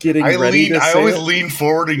getting ready. I always lean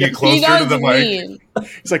forward and get closer to the mic.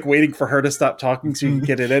 He's waiting for her to stop talking so you can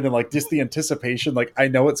get it in, and just the anticipation. I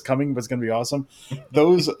know it's coming, but it's going to be awesome.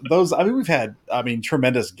 Those. I mean, we've had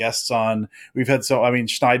tremendous guests on. We've had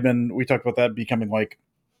Schneidman. We talked about that becoming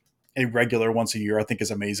a regular once a year. I think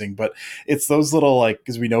is amazing. But it's those little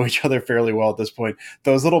because we know each other fairly well at this point.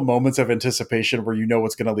 Those little moments of anticipation where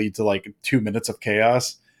what's going to lead to 2 minutes of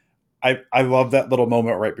chaos. I love that little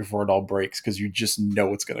moment right before it all breaks because you just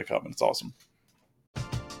know it's going to come and it's awesome.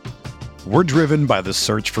 We're driven by the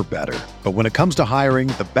search for better. But when it comes to hiring,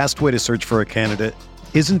 the best way to search for a candidate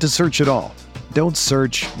isn't to search at all. Don't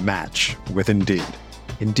search, match with Indeed.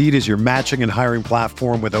 Indeed is your matching and hiring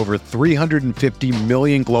platform with over 350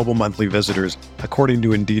 million global monthly visitors, according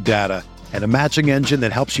to Indeed data, and a matching engine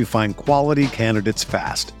that helps you find quality candidates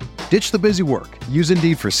fast. Ditch the busy work. Use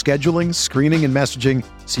Indeed for scheduling, screening, and messaging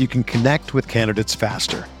so you can connect with candidates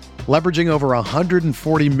faster. Leveraging over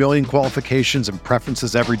 140 million qualifications and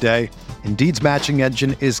preferences every day, Indeed's matching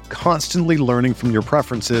engine is constantly learning from your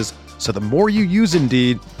preferences, so the more you use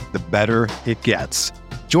Indeed, the better it gets.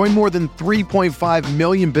 Join more than 3.5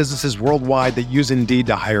 million businesses worldwide that use Indeed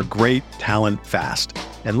to hire great talent fast.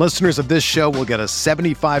 And listeners of this show will get a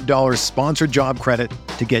 $75 sponsored job credit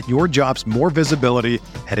to get your jobs more visibility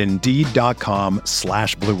at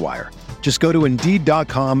Indeed.com/Blue Wire. Just go to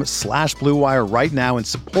Indeed.com/Blue Wire right now and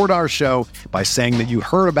support our show by saying that you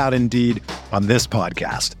heard about Indeed on this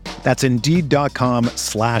podcast. That's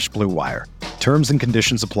Indeed.com/Blue Wire. Terms and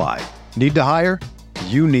conditions apply. Need to hire?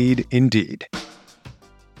 You need Indeed.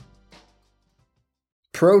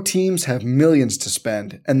 Pro teams have millions to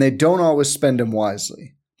spend, and they don't always spend them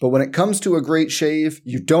wisely. But when it comes to a great shave,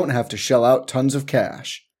 you don't have to shell out tons of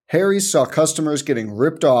cash. Harry's saw customers getting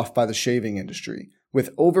ripped off by the shaving industry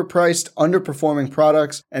with overpriced, underperforming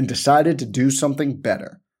products and decided to do something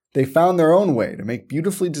better. They found their own way to make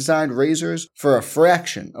beautifully designed razors for a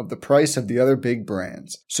fraction of the price of the other big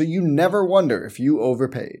brands, so you never wonder if you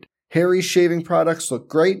overpaid. Harry's shaving products look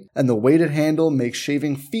great, and the weighted handle makes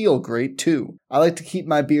shaving feel great too. I like to keep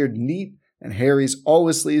my beard neat, and Harry's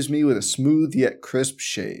always leaves me with a smooth yet crisp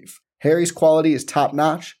shave. Harry's quality is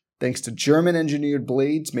top-notch, thanks to German-engineered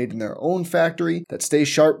blades made in their own factory that stay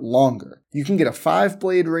sharp longer. You can get a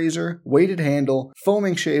 5-blade razor, weighted handle,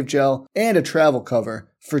 foaming shave gel, and a travel cover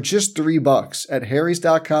for just $3 at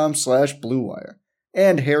harrys.com/bluewire.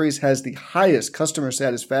 And Harry's has the highest customer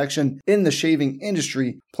satisfaction in the shaving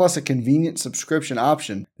industry, plus a convenient subscription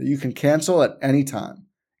option that you can cancel at any time.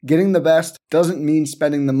 Getting the best doesn't mean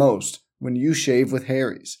spending the most when you shave with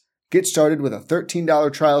Harry's. Get started with a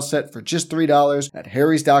 $13 trial set for just $3 at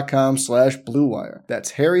harrys.com/bluewire.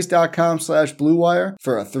 That's harrys.com/bluewire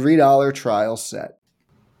for a $3 trial set.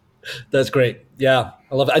 That's great. Yeah,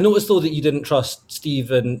 I love it. I noticed though that you didn't trust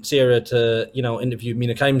Steve and Sarah to, interview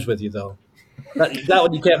Mina Kimes with you though. That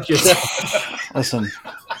one you kept to yourself. Listen.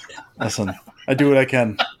 I do what I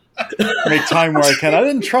can. Make time where I can. I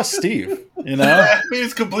didn't trust Steve, I mean,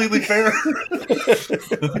 it's completely fair.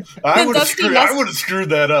 I would have screwed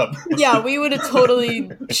that up. Yeah, we would have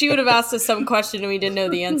she would have asked us some question and we didn't know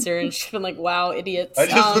the answer, and she'd been like, wow, idiots. I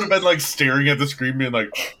just would have been like staring at the screen being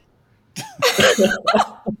like...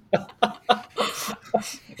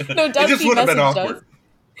 No, Dusty messaged us.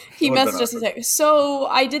 He messaged us and said, so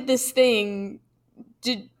I did this thing.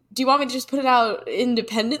 Do you want me to just put it out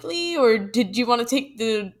independently, or did you want to take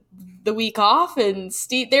the week off? And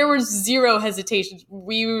Steve, there was zero hesitation.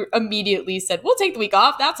 We immediately said, we'll take the week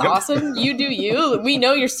off. That's awesome. You do you. We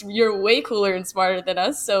know you're way cooler and smarter than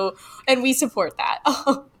us. So, and we support that.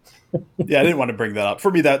 Yeah, I didn't want to bring that up. For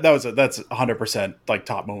me, that's 100% like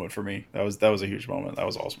top moment for me. That was a huge moment. That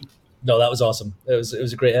was awesome. No, that was awesome. It was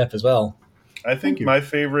a great ep as well. I think my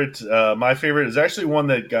favorite is actually one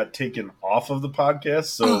that got taken off of the podcast.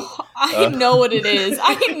 So I know what it is.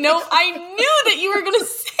 I knew that you were going to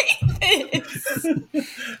say this.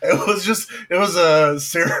 It was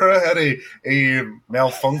Sarah had a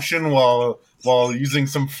malfunction while using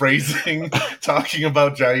some phrasing, talking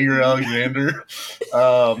about Jair Alexander.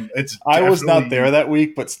 I was not there that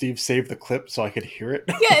week, but Steve saved the clip so I could hear it.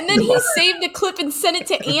 Yeah, and then he saved the clip and sent it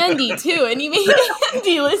to Andy too, and he made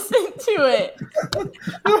Andy listen to it.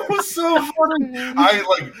 It was so funny.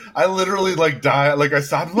 I literally died. I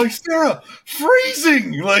stopped. I'm like, Sarah,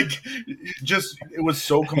 phrasing. It was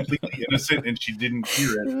so completely innocent, and she didn't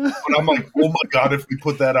hear it. But I'm like, oh my god, if we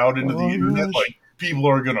put that out into the internet, people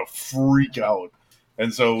are gonna freak out,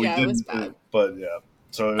 and so we didn't. It was bad. But yeah,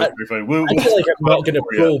 so it was pretty funny. I feel like I'm not going to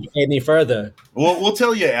probe any further. We'll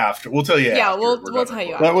tell you after. We'll tell you. Yeah, after. we'll tell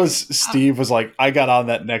you. After. That was Steve was like, I got on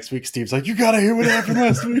that next week. Steve's like, you got to hear what happened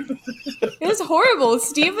last week. It was horrible.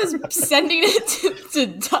 Steve was sending it to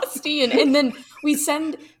Dusty, and then we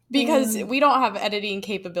send. Because we don't have editing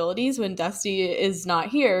capabilities when Dusty is not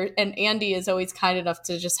here, and Andy is always kind enough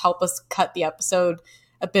to just help us cut the episode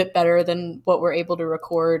a bit better than what we're able to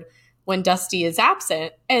record when Dusty is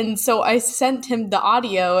absent. And so I sent him the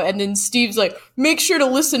audio, and then Steve's like, make sure to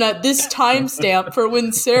listen at this timestamp for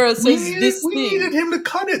when Sarah says this thing. We needed him to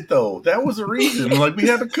cut it, though. That was the reason. We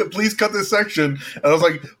had to please cut this section. And I was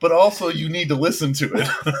like, but also you need to listen to it.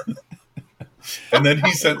 And then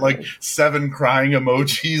he sent 7 crying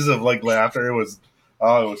emojis of laughter. It was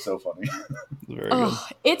so funny. Very good.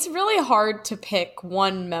 It's really hard to pick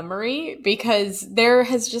one memory because there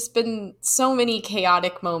has just been so many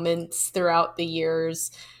chaotic moments throughout the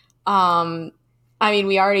years. We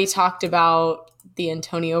already talked about the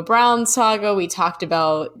Antonio Brown saga. We talked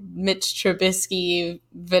about Mitch Trubisky,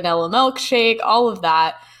 vanilla milkshake, all of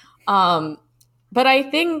that. But I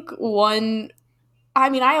think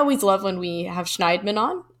I always love when we have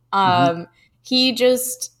Schneidman on. He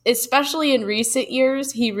just, especially in recent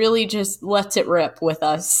years, he really just lets it rip with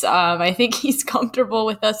us. I think he's comfortable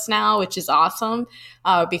with us now, which is awesome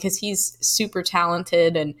because he's super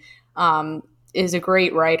talented and is a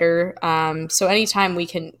great writer. So anytime we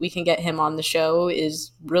can get him on the show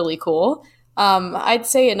is really cool. I'd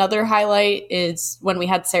say another highlight is when we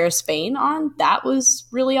had Sarah Spain on. That was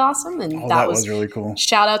really awesome. And that was really cool.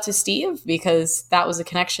 Shout out to Steve because that was a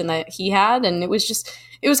connection that he had. And it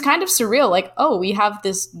was kind of surreal. We have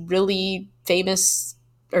this really famous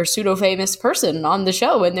or pseudo-famous person on the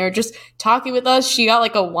show and they're just talking with us. She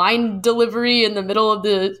got a wine delivery in the middle of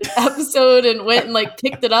the episode and went and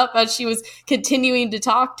picked it up as she was continuing to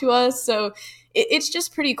talk to us. So it's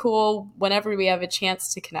just pretty cool whenever we have a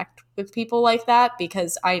chance to connect with people like that,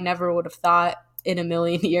 because I never would have thought in a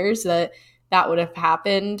million years that would have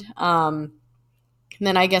happened. And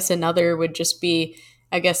then I guess another would just be,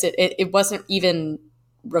 it wasn't even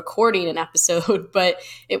recording an episode, but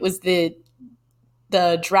it was the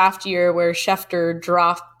draft year where Schefter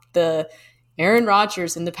dropped the Aaron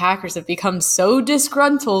Rodgers and the Packers have become so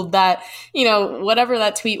disgruntled that, whatever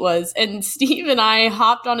that tweet was. And Steve and I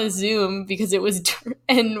hopped on a Zoom because it was,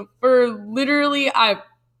 and for literally,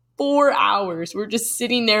 4 hours. We're just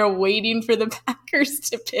sitting there waiting for the Packers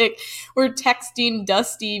to pick. We're texting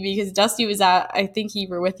Dusty because Dusty was I think you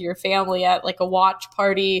were with your family at like a watch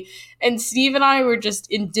party. And Steve and I were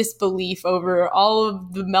just in disbelief over all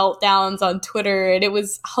of the meltdowns on Twitter. And it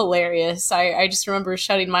was hilarious. I just remember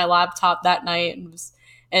shutting my laptop that night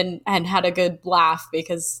and had a good laugh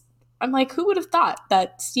because I'm like, who would have thought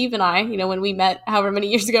that Steve and I, when we met however many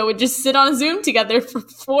years ago, would just sit on Zoom together for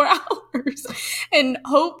 4 hours and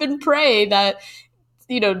hope and pray that,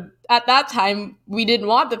 at that time, we didn't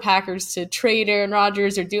want the Packers to trade Aaron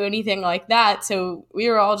Rodgers or do anything like that. So we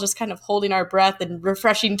were all just kind of holding our breath and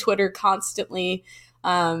refreshing Twitter constantly.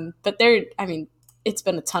 But it's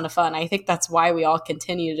been a ton of fun. I think that's why we all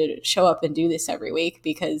continue to show up and do this every week,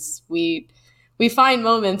 because we find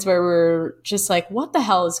moments where we're just like, what the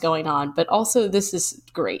hell is going on? But also, this is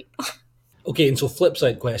great. Okay, and so flip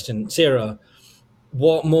side question. Sarah,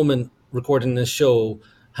 what moment recording this show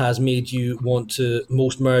has made you want to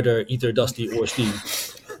most murder either Dusty or Steve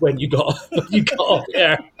when you got off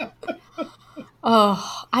air?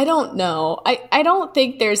 Oh, I don't know. I don't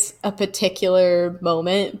think there's a particular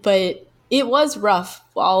moment, but it was rough.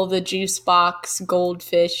 All the juice box,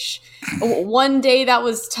 goldfish. One day that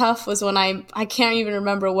was tough was when I can't even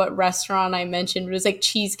remember what restaurant I mentioned. It was like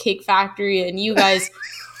Cheesecake Factory, and you guys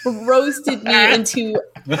roasted me into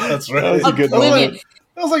That's right. That was a good oblivion. moment.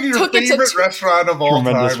 That was like your favorite restaurant of all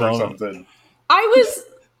Tremendous time or moment. something.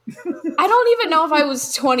 I don't even know if I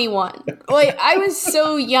was 21. Like, I was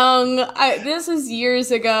so young. This was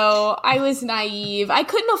years ago. I was naive. I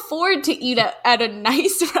couldn't afford to eat at a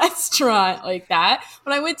nice restaurant like that.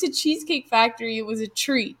 When I went to Cheesecake Factory, it was a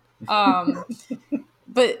treat.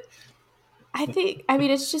 But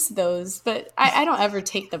it's just those. But I don't ever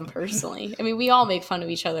take them personally. I mean, we all make fun of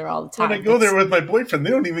each other all the time. When I go there with my boyfriend, they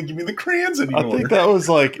don't even give me the crayons anymore. I think that was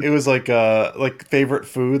like favorite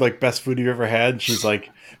food, like best food you've ever had. And she's like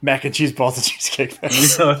mac and cheese balls and cheesecake.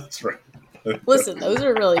 Yeah, that's right. Listen, those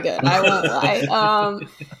are really good. I won't lie.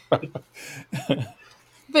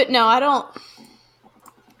 But no, I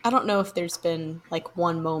don't know if there's been like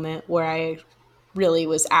one moment where I really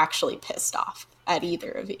was actually pissed off at either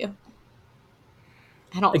of you.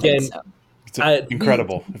 I don't think so. It's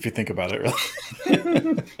incredible if you think about it,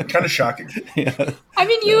 really. Kind of shocking. Yeah. I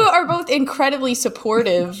mean, you are both incredibly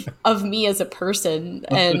supportive of me as a person,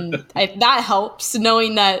 and that helps,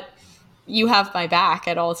 knowing that you have my back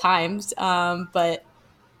at all times. But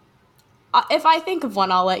if I think of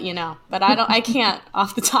one, I'll let you know. But I can't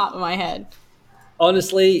off the top of my head.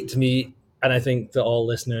 Honestly, to me, and I think to all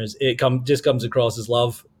listeners, it just comes across as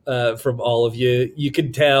love from all of you. You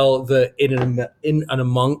can tell that in and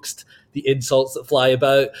amongst the insults that fly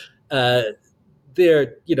about,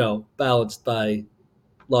 they're balanced by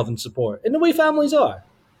love and support in the way families are.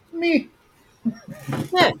 Me.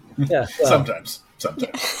 Yeah. Well. Sometimes.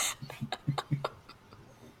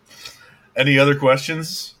 Any other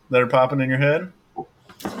questions that are popping in your head?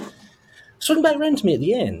 Swing back around to me at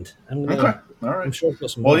the end. Okay. All right. I'm sure I've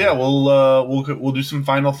got some Well, more. yeah, we'll do some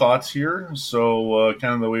final thoughts here. So,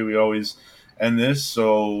 kind of the way we always end this.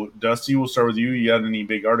 So, Dusty, we'll start with you. You got any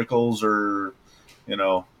big articles or,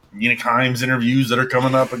 Nina Kimes interviews that are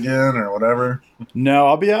coming up again or whatever? No,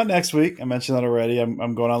 I'll be out next week. I mentioned that already.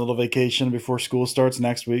 I'm going on a little vacation before school starts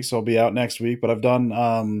next week, so I'll be out next week. But I've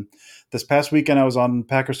done this past weekend. I was on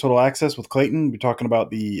Packers Total Access with Clayton. We're talking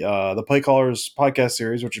about the Play Callers podcast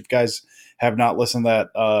series, which if you guys have not listened to that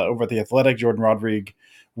over at The Athletic, Jordan Rodrigue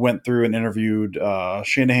went through and interviewed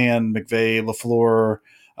Shanahan, McVay, LaFleur,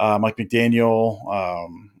 Mike McDaniel,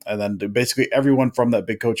 and then basically everyone from that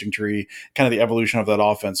big coaching tree, kind of the evolution of that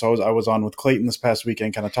offense. So I was on with Clayton this past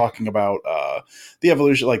weekend, kind of talking about the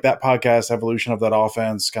evolution, like that podcast, evolution of that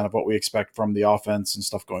offense, kind of what we expect from the offense and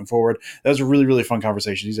stuff going forward. That was a really, really fun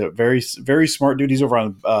conversation. He's a very, very smart dude. He's over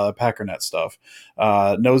on Packernet stuff,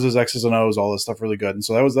 knows his X's and O's, all this stuff really good. And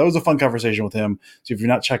so that was a fun conversation with him. So if you've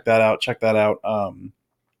not checked that out, check that out.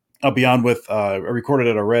 I'll be on with, I recorded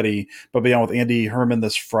it already, but I'll be on with Andy Herman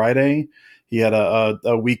this Friday. He had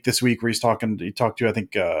a week this week where he talked to, I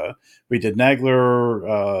think we did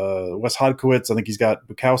Nagler, Wes Hodkiewicz. I think he's got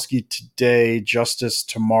Bukowski today, Justice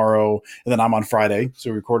tomorrow, and then I'm on Friday. So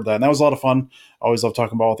we recorded that. And that was a lot of fun. I always love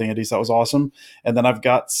talking ball with Andy, so that was awesome. And then I've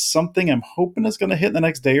got something I'm hoping is going to hit in the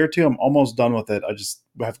next day or two. I'm almost done with it. I just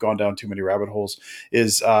have gone down too many rabbit holes.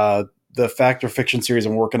 Is the Fact or Fiction series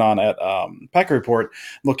I'm working on at Packer Report,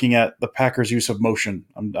 looking at the Packers' use of motion.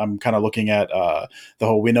 I'm kind of looking at the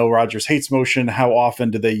whole, we know Rodgers hates motion. How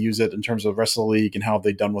often do they use it in terms of the rest of the league, and how have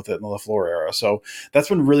they done with it in the LaFleur era? So that's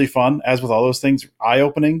been really fun. As with all those things,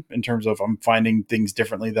 eye-opening in terms of I'm finding things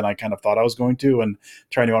differently than I kind of thought I was going to, and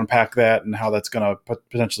trying to unpack that and how that's going to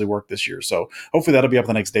potentially work this year. So hopefully that'll be up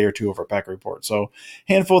the next day or two over at Packer Report. So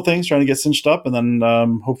handful of things trying to get cinched up, and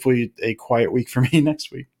then hopefully a quiet week for me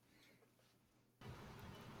next week.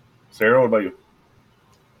 Sarah, what about you?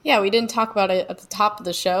 Yeah, we didn't talk about it at the top of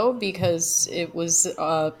the show because it was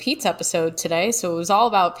Pete's episode today, so it was all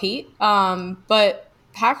about Pete. But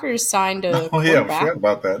Packers signed a I forgot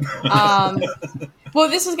about that. Well,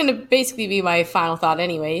 this is going to basically be my final thought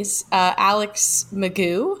anyways. Alex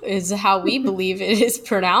Magoo is how we believe it is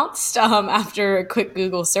pronounced after a quick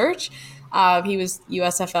Google search. He was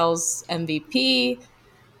USFL's MVP,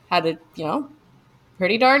 had a,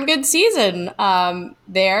 pretty darn good season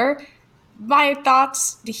there. My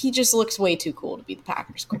thoughts, he just looks way too cool to be the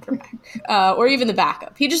Packers quarterback or even the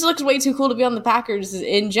backup. He just looks way too cool to be on the Packers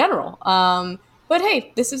in general. But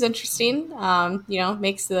hey, this is interesting.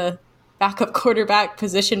 Makes the backup quarterback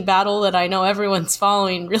position battle that I know everyone's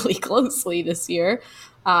following really closely this year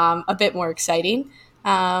a bit more exciting.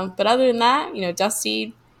 But other than that,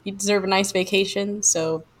 Dusty, you deserve a nice vacation.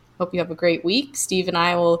 So hope you have a great week. Steve and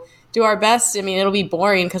I will do our best. I mean, it'll be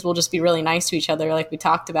boring because we'll just be really nice to each other like we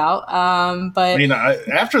talked about. But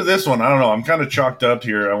after this one, I don't know. I'm kind of chalked up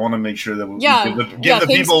here. I want to make sure that we give the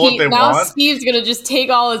people Pete. what they now want. Steve's going to just take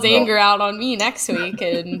all his anger out on me next week.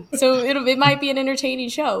 And so it might be an entertaining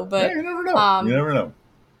show. But you never know. You never know.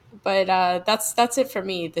 But that's it for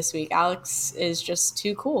me this week. Alex is just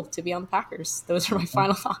too cool to be on the Packers. Those are my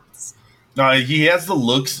final thoughts. No, he has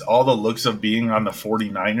all the looks of being on the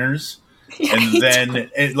 49ers. Yeah, and then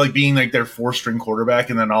being like their 4th-string quarterback,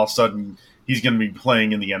 and then all of a sudden he's going to be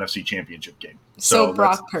playing in the NFC Championship game. So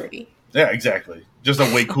Brock Purdy. Yeah, exactly. Just a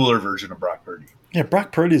way cooler version of Brock Purdy. Yeah,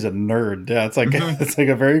 Brock Purdy's a nerd. Yeah, it's like it's like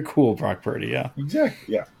a very cool Brock Purdy. Yeah,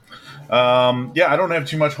 exactly. Yeah. I don't have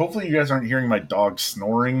too much. Hopefully you guys aren't hearing my dog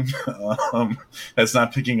snoring. That's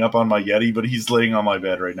not picking up on my Yeti, but he's laying on my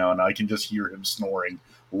bed right now, and I can just hear him snoring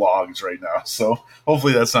logs right now. So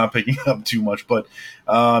hopefully that's not picking up too much. But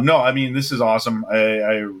no, I mean, this is awesome.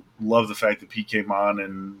 I love the fact that Pete came on,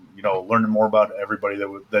 and learning more about everybody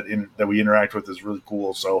that we interact with is really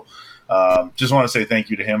cool. So just want to say thank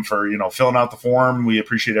you to him for filling out the form. We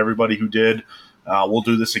appreciate everybody who did. We'll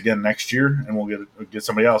do this again next year, and we'll get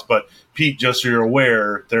somebody else. But Pete, just so you're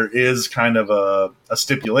aware, there is kind of a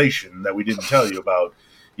stipulation that we didn't tell you about.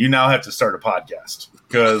 You now have to start a podcast,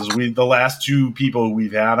 because the last 2 people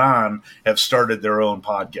we've had on have started their own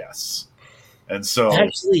podcasts. And so I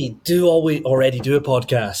actually already do a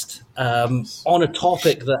podcast on a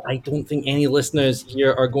topic that I don't think any listeners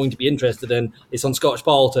here are going to be interested in. It's on Scottish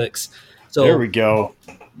politics. So there we go.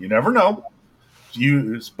 You never know.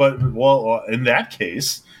 In that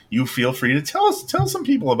case, you feel free to tell some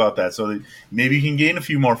people about that, so that maybe you can gain a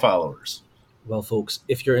few more followers. Well, folks,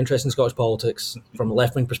 if you're interested in Scottish politics from a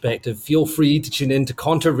left-wing perspective, feel free to tune in to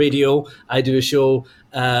Contour Radio. I do a show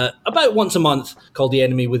about once a month called The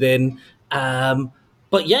Enemy Within.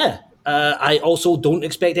 But yeah, I also don't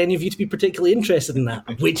expect any of you to be particularly interested in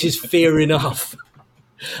that, which is fair enough.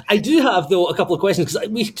 I do have, though, a couple of questions, because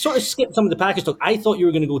we sort of skipped some of the Packers talk. I thought you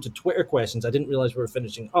were going to go to Twitter questions. I didn't realize we were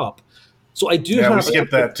finishing up. So I do have... we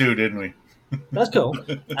skipped that too, didn't we? That's cool.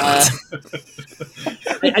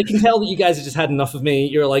 I can tell that you guys have just had enough of me.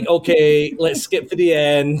 You're like, okay, let's skip to the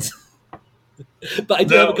end. But I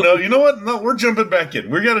do have a couple... No, you know what? No, we're jumping back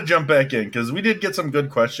in. We got to jump back in, because we did get some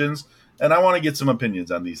good questions, and I want to get some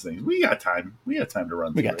opinions on these things. We got time. We got time to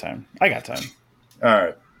run through. We got time. I got time.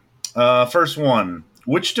 All right. First one.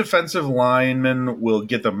 Which defensive lineman will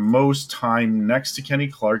get the most time next to Kenny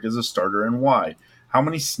Clark as a starter, and why? How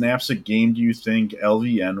many snaps a game do you think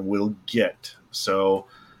LVN will get? So,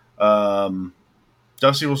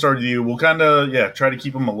 Dusty, we'll start with you. We'll kind of, try to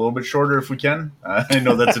keep them a little bit shorter if we can. I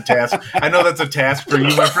know that's a task. I know that's a task for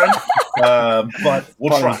you, my friend. But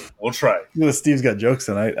we'll try. We'll try. Steve's got jokes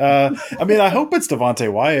tonight. I hope it's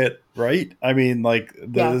Devontae Wyatt, right? I mean,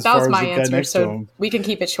 that was my answer. So we can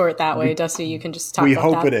keep it short that way. Dusty, you can just talk about that.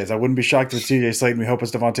 We hope it is. I wouldn't be shocked if it's TJ Slayton. We hope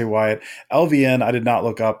it's Devontae Wyatt. LVN, I did not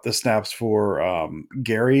look up the snaps for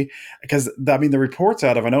Gary, because, the reports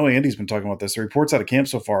out of, I know Andy's been talking about this, the reports out of camp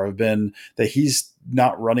so far have been that he's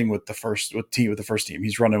not running with the first team.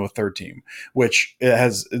 He's running with third team, which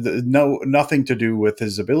has nothing to do with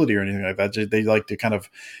his ability or anything like that. They like to kind of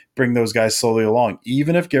bring those guys slowly along.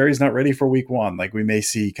 Even if Gary's not ready for week 1, we may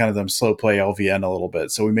see kind of them slow play LVN a little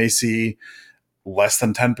bit. So we may see less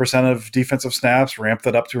than 10% of defensive snaps, ramp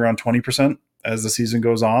that up to around 20% as the season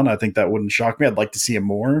goes on. I think that wouldn't shock me. I'd like to see it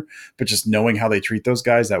more, but just knowing how they treat those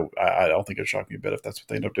guys, that I don't think it'd shock me a bit if that's what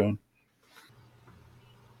they end up doing.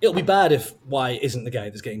 It'll be bad if Wyatt isn't the guy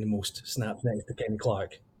that's getting the most snaps next to Kenny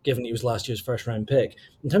Clark, given he was last year's first-round pick.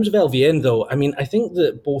 In terms of LVN, though, I mean, I think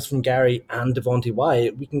that both from Gary and Devontae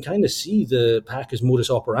Wyatt, we can kind of see the Packers' modus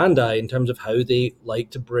operandi in terms of how they like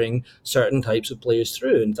to bring certain types of players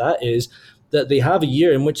through, and that is that they have a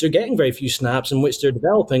year in which they're getting very few snaps, in which they're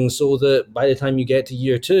developing, so that by the time you get to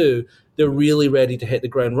year 2, they're really ready to hit the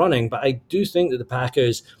ground running. But I do think that the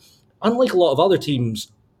Packers, unlike a lot of other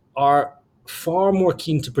teams, are far more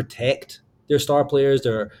keen to protect their star players,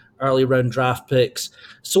 their early round draft picks,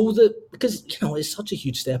 so that, because it's such a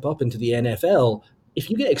huge step up into the NFL. If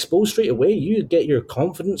you get exposed straight away, you get your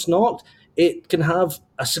confidence knocked. It can have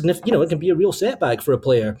a significant, it can be a real setback for a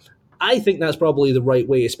player. I think that's probably the right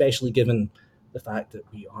way, especially given the fact that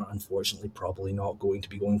we are unfortunately probably not going to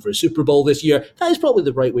be going for a Super Bowl this year. That is probably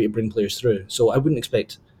the right way to bring players through. So I wouldn't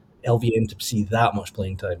expect LVN to see that much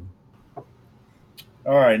playing time.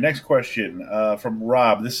 All right, next question from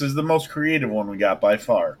Rob. This is the most creative one we got by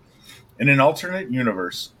far. In an alternate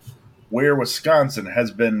universe where Wisconsin has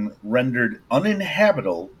been rendered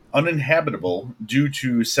uninhabitable due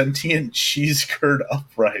to sentient cheese curd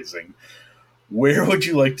uprising, where would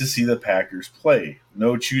you like to see the Packers play?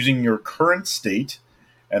 No choosing your current state,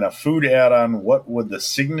 and a food add-on, what would the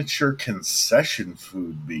signature concession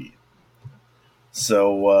food be?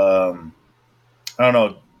 So, I don't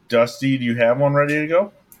know. Dusty, do you have one ready to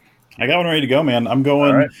go? I got one ready to go, man. I'm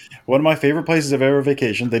going one of my favorite places I've ever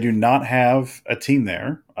vacationed. They do not have a team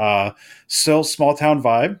there. Still small town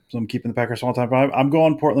vibe, so I'm keeping the Packers small town vibe. I'm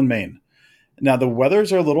going Portland, Maine. Now, the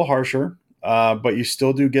weathers are a little harsher, but you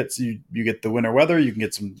still do get you get the winter weather. You can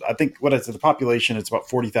get some. I think what is the population? It's about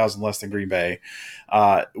 40,000 less than Green Bay.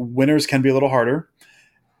 Winters can be a little harder,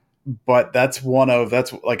 but that's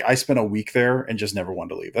like I spent a week there and just never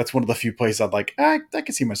wanted to leave. That's one of the few places I'd like. I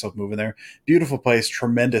can see myself moving there. Beautiful place,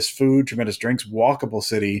 tremendous food, tremendous drinks, walkable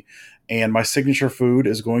city, and my signature food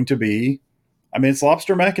is going to be. I mean, it's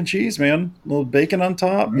lobster mac and cheese, man. A little bacon on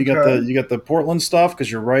top. Okay. You got the Portland stuff because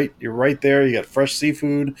you're right there. You got fresh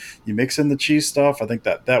seafood. You mix in the cheese stuff. I think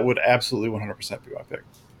that would absolutely 100% be my pick.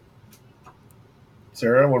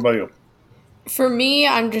 Sarah, what about you? For me,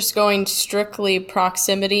 I'm just going strictly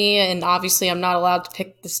proximity, and obviously I'm not allowed to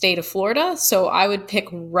pick the state of Florida, so I would pick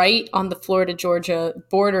right on the Florida-Georgia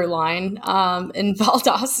borderline in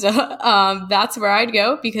Valdosta. That's where I'd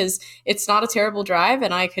go because it's not a terrible drive,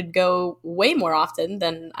 and I could go way more often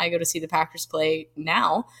than I go to see the Packers play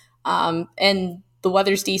now. And the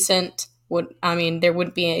weather's decent. There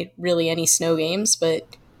wouldn't be really any snow games,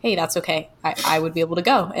 but hey, that's okay. I would be able to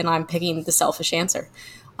go, and I'm picking the selfish answer.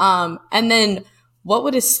 And then what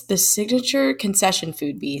would the signature concession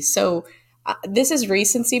food be? So this is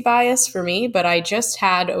recency bias for me, but I just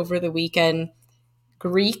had over the weekend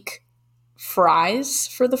Greek fries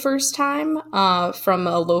for the first time from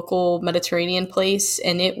a local Mediterranean place.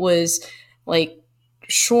 And it was like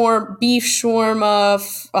beef shawarma,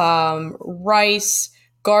 rice,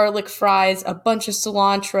 garlic fries, a bunch of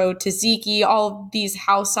cilantro, tzatziki, all of these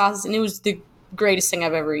house sauces. And it was the greatest thing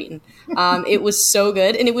I've ever eaten. It was so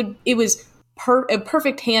good, and it was a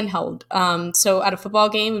perfect handheld. So at a football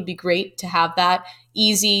game, it would be great to have that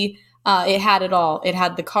easy. It had it all. It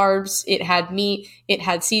had the carbs, it had meat, it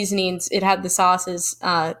had seasonings, it had the sauces. 10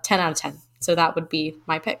 out of 10. So that would be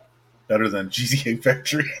my pick. Better than Cheesecake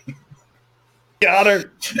Factory. Got her.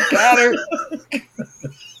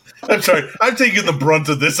 I'm sorry. I'm taking the brunt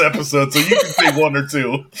of this episode, so you can say one or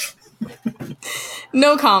two.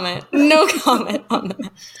 No comment on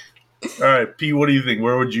that. All right, Pete, what do you think?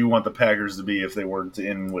 Where would you want the Packers to be if they weren't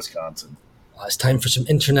in Wisconsin? Well, it's time for some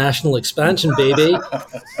international expansion, baby.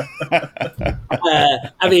 I'm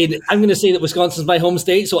going to say that Wisconsin's my home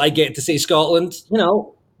state, so I get to say Scotland.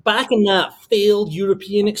 Back in that failed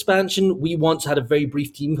European expansion, we once had a very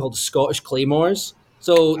brief team called the Scottish Claymores.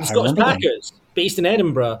 So the Scottish Packers, based in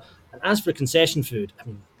Edinburgh. And as for concession food,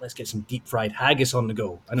 let's get some deep fried haggis on the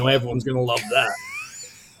go. I know everyone's going to love that.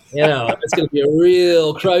 It's going to be a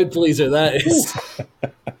real crowd pleaser, that is.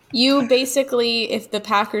 You basically, if the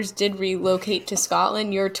Packers did relocate to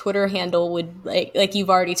Scotland, your Twitter handle would, like you've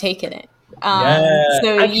already taken it.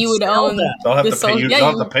 So you would own that. They'll have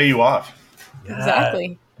to pay you off. Yeah.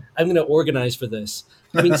 Exactly. I'm going to organize for this.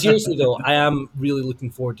 Seriously though, I am really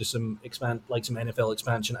looking forward to some NFL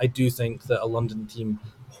expansion. I do think that a London team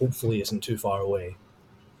hopefully isn't too far away.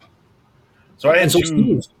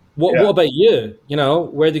 Steve, what about you?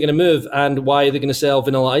 Where are they going to move, and why are they going to sell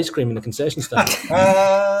vanilla ice cream in the concession stand?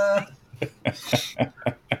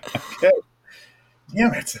 Okay.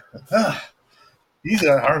 Damn it.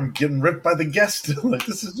 I'm getting ripped by the guest. Like,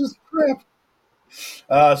 this is just crap.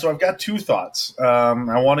 So I've got two thoughts. I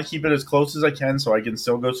want to keep it as close as I can so I can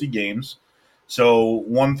still go see games. So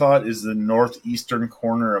one thought is the northeastern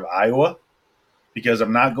corner of Iowa, because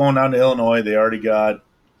I'm not going down to Illinois. They already got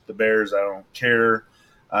the Bears. I don't care.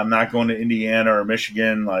 I'm not going to Indiana or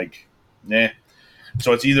Michigan. Like, nah.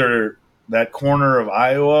 So it's either that corner of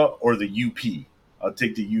Iowa or the UP. I'll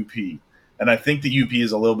take the UP. And I think the UP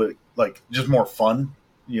is a little bit, like, just more fun.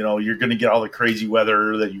 You know, you're going to get all the crazy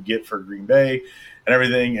weather that you get for Green Bay and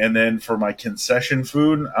everything. And then for my concession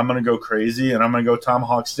food, I'm going to go crazy, and I'm going to go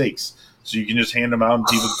tomahawk steaks. So you can just hand them out and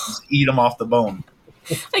people just eat them off the bone.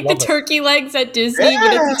 Like the turkey legs at Disney,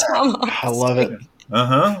 but it's a tomahawk. I love it.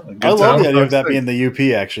 Uh-huh. I love the idea of that being the UP,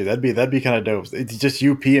 actually. That'd be kind of dope. It's just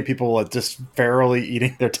UP and people just ferally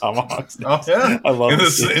eating their tomahawks. Oh, yeah. I love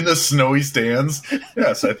it. In the snowy stands.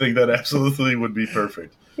 Yes, I think that absolutely would be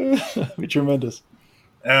perfect. Be tremendous.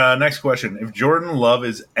 Next question. If Jordan Love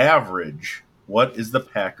is average, what is the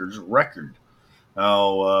Packers' record?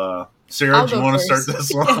 Now, Sarah, do you want to start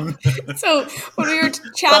this one? So when we were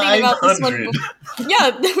chatting about this one,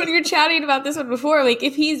 when we were chatting about this one before, like,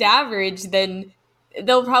 if he's average, then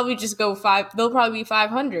they'll probably just go they'll probably be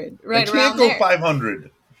 500, right around there. They can't go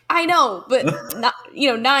 500. I know, but not,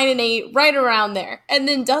 9-8, right around there. And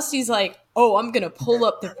then Dusty's like, "Oh, I'm gonna pull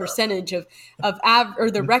up the percentage of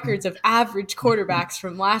or the records of average quarterbacks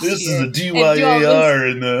from last year." This is a DYAR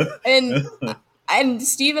and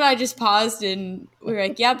Steve and I just paused and we were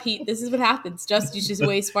like, "Yeah, Pete, this is what happens. Dusty's just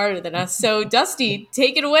way smarter than us." So, Dusty,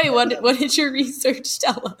 take it away. What did your research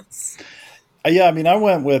tell us? Yeah, I mean, I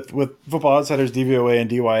went with Football Outsiders DVOA and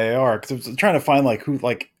DYAR because I was trying to find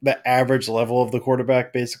the average level of the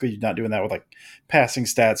quarterback. Basically, you're not doing that with like passing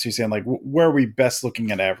stats. You're saying like where are we best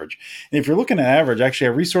looking at average? And if you're looking at average, actually,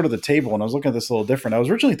 I resorted the table and I was looking at this a little different. I was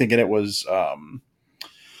originally thinking it was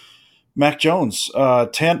Mac Jones,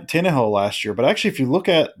 Tannehill last year, but actually, if you look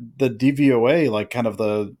at the DVOA, like kind of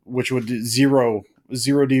which would zero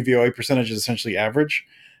DVOA percentage is essentially average.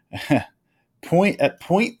 At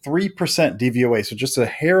 0.3% DVOA, so just a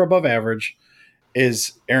hair above average,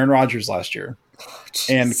 is Aaron Rodgers last year.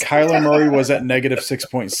 And Kyler Murray was at negative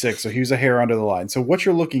 6.6, so he was a hair under the line. So what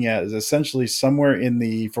you're looking at is essentially somewhere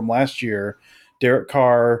from last year, Derek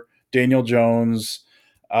Carr, Daniel Jones,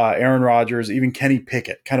 Aaron Rodgers, even Kenny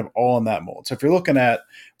Pickett, kind of all in that mold. So if you're looking at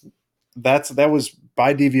that was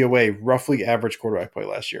by DVOA roughly average quarterback play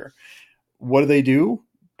last year. What do they do?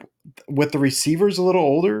 With the receivers a little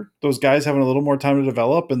older, those guys having a little more time to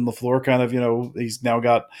develop, and LaFleur kind of, he's now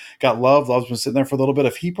got Love. Love's been sitting there for a little bit.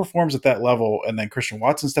 If he performs at that level, and then Christian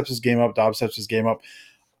Watson steps his game up, Dobbs steps his game up,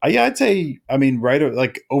 I'd say, right,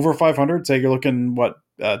 like over 500. Say you're looking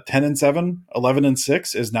 10-7,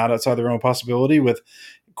 11-6 is not outside the realm of possibility with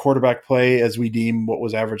quarterback play as we deem what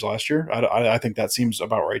was average last year. I think that seems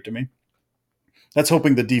about right to me. That's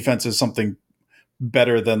hoping the defense is something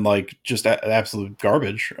better than like just absolute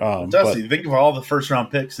garbage. Dusty, think of all the first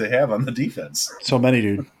round picks they have on the defense. So many,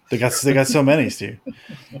 dude. They got so many, Steve.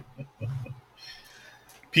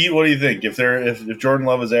 Pete, what do you think? If Jordan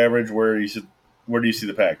Love is average, where do you see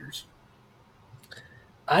the Packers?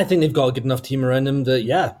 I think they've got a good enough team around them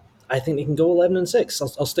that I think they can go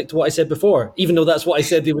 11-6. I'll stick to what I said before, even though that's what I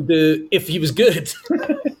said they would do if he was good.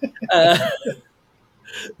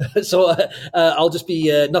 So I'll just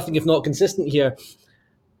be nothing if not consistent here.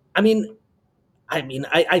 I think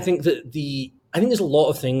there's a lot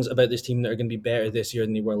of things about this team that are going to be better this year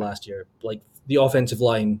than they were last year. Like the offensive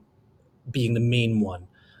line being the main one.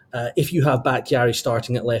 If you have Bakhtiari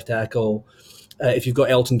starting at left tackle, if you've got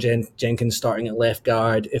Elton Jenkins starting at left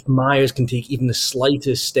guard, if Myers can take even the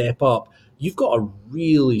slightest step up, you've got a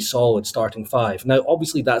really solid starting five. Now,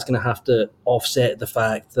 obviously, that's going to have to offset the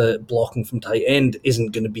fact that blocking from tight end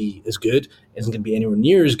isn't going to be as good, isn't going to be anywhere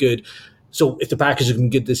near as good. So if the Packers are going to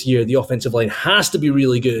be good this year, the offensive line has to be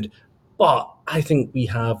really good. But I think we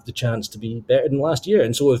have the chance to be better than last year.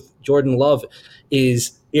 And so if Jordan Love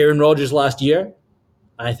is Aaron Rodgers last year,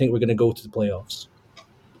 I think we're going to go to the playoffs.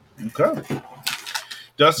 Okay.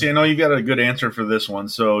 Dusty, I know you got a good answer for this one.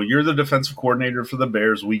 So you're the defensive coordinator for the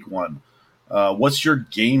Bears week 1. What's your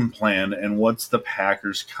game plan and what's the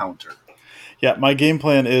Packers counter? Yeah, my game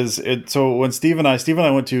plan is so when Steve and I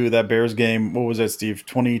went to that Bears game, what was that, Steve?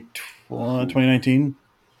 2019?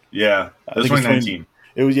 Yeah, that was 2019.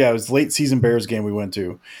 It was late season Bears game we went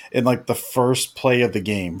to. In like the first play of the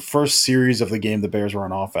game, first series of the game, the Bears were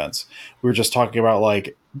on offense. We were just talking about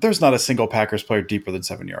like there's not a single Packers player deeper than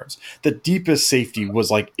 7 yards. The deepest safety was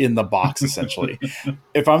like in the box essentially.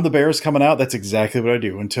 If I'm the Bears coming out, that's exactly what I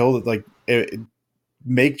do until like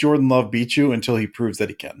make Jordan Love beat you until he proves that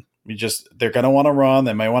he can. They're going to want to run.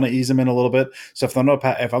 They might want to ease him in a little bit. So if I'm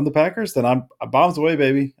the Packers, then I'm bombs away,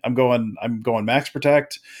 baby. I'm going max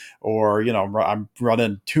protect, or I'm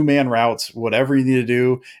running 2-man routes, whatever you need to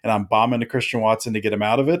do, and I'm bombing to Christian Watson to get him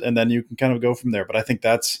out of it, and then you can kind of go from there. But I think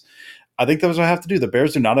that's what I have to do. The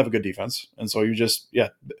Bears do not have a good defense, and so you just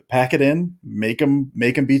pack it in, make them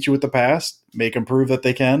beat you with the pass, make them prove that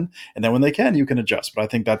they can, and then when they can, you can adjust. But I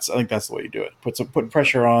think that's the way you do it. Put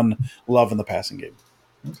pressure on Love in the passing game.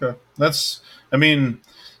 Okay. It's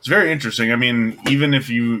very interesting. I mean, even if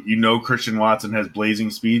you know Christian Watson has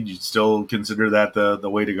blazing speed, you'd still consider that the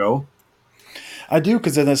way to go? I do,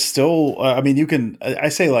 because then it's still, you can, I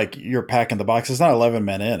say like you're packing the box. It's not 11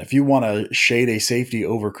 men in. If you want to shade a safety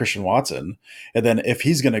over Christian Watson, and then if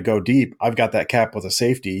he's going to go deep, I've got that cap with a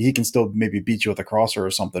safety. He can still maybe beat you with a crosser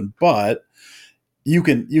or something, but you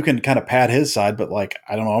can kind of pad his side, but like,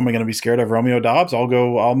 I don't know, am I going to be scared of Romeo Doubs?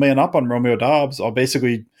 I'll man up on Romeo Doubs. I'll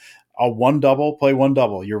one double, play one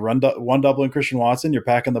double. You're one double in Christian Watson. You're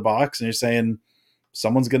packing the box and you're saying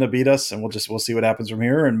someone's going to beat us, and we'll see what happens from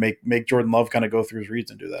here and make Jordan Love kind of go through his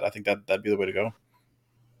reads and do that. I think that'd be the way to go.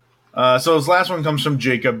 So this last one comes from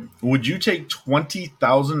Jacob. Would you take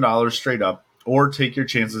 $20,000 straight up, or take your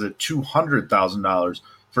chances at $200,000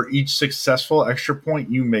 for each successful extra point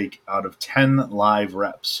you make out of 10 live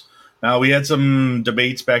reps? Now, we had some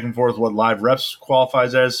debates back and forth what live reps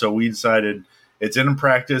qualifies as, so we decided it's in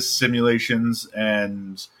practice simulations,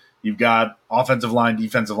 and you've got offensive line,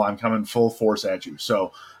 defensive line coming full force at you.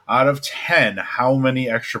 So out of 10, how many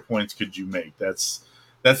extra points could you make? That's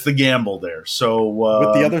the gamble there. So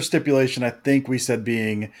with the other stipulation, I think we said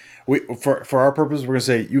for our purposes, we're going to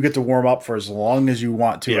say you get to warm up for as long as you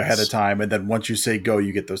want to ahead of time, and then once you say go,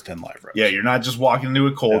 you get those 10 live reps. Yeah, you're not just walking into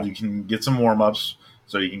it cold. Yeah. You can get some warm-ups,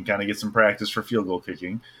 so you can kind of get some practice for field goal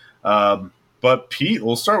kicking. But Pete,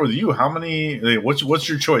 we'll start with you. How many? What's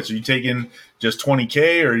your choice? Are you taking just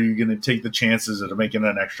 20K, or are you going to take the chances of making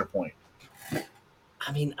an extra point?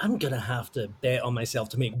 I mean, I'm going to have to bet on myself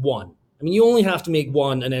to make one. I mean, you only have to make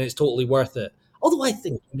one, and then it's totally worth it. Although I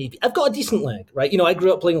think maybe I've got a decent leg, right? I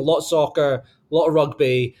grew up playing a lot of soccer, a lot of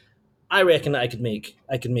rugby. I reckon that I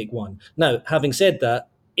could make one. Now, having said that,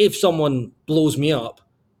 if someone blows me up,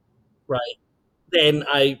 right, then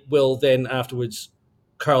I will then afterwards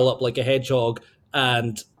curl up like a hedgehog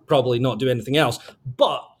and probably not do anything else.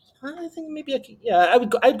 But I think maybe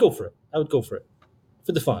I'd go for it. I would go for it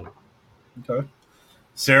for the fun. Okay.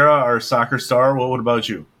 Sarah, our soccer star, what about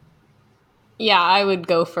you? Yeah, I would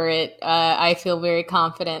go for it. I feel very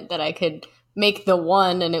confident that I could make the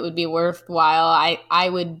one and it would be worthwhile. I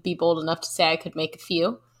would be bold enough to say I could make a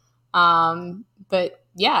few. But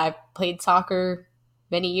yeah, I've played soccer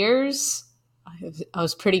many years. I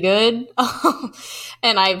was pretty good.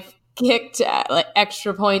 And I've kicked like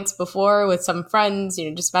extra points before with some friends,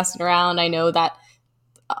 just messing around. I know that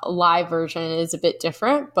a live version is a bit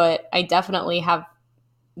different, but I definitely have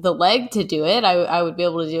the leg to do it. I would be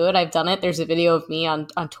able to do it. I've done it. There's a video of me on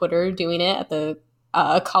Twitter doing it at the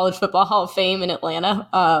College Football Hall of Fame in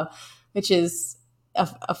Atlanta, which is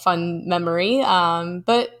a fun memory.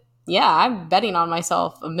 But yeah, I'm betting on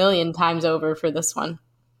myself 1,000,000 times over for this one.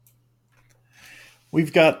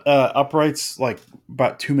 We've got uprights like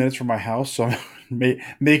about 2 minutes from my house, so I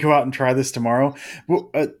may go out and try this tomorrow.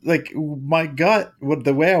 Like my gut,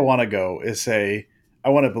 the way I want to go is say, I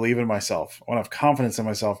want to believe in myself. I want to have confidence in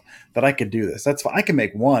myself that I could do this. That's fine. I can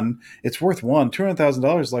make one. It's worth one.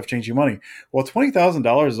 $200,000 is life-changing money. Well,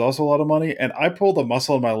 $20,000 is also a lot of money. And I pulled a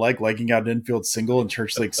muscle in my leg legging out an infield single in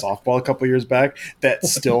church league softball a couple years back. That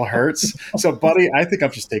still hurts. So, buddy, I think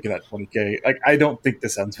I'm just taking that 20K. Like, I don't think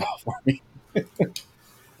this ends well for me.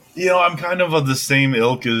 I'm kind of the same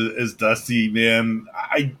ilk as Dusty, man.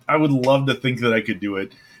 I would love to think that I could do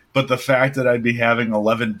it. But the fact that I'd be having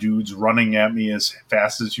 11 dudes running at me as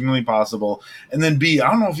fast as humanly possible. And then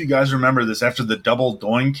I don't know if you guys remember this, after the double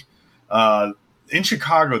doink, in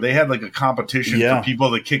Chicago, they had like a competition for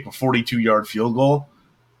people that kick a 42-yard field goal.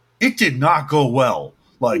 It did not go well.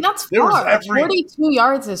 Like, that's far. 42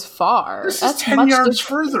 yards is far. This is 10 yards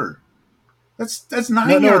further. That's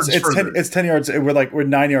 9 yards further. It's 10 yards. We're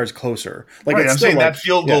 9 yards closer. Like, right, I'm saying that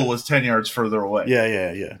field goal was 10 yards further away.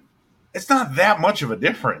 Yeah. It's not that much of a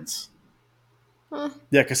difference. Yeah,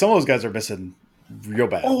 because some of those guys are missing real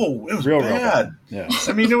bad. Oh, it was real bad. Yeah.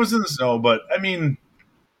 I mean, it was in the snow, but I mean,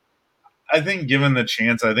 I think given the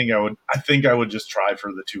chance, I think I would just try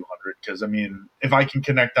for the 200 because I mean, if I can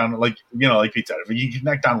connect on like Pete said, if you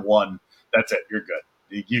connect on one, that's it. You're good.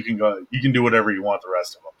 You can go. You can do whatever you want the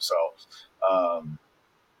rest of them. So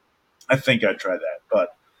I think I'd try that.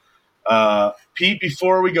 But Pete,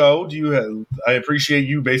 before we go, I appreciate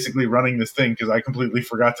you basically running this thing because I completely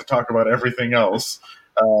forgot to talk about everything else.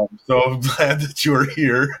 So I'm glad that you are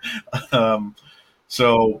here.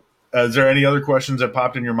 So is there any other questions that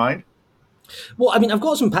popped in your mind? Well, I mean, I've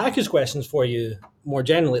got some Packers questions for you more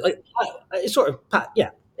generally. Like, it's sort of, yeah,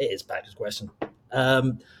 it is Packers question.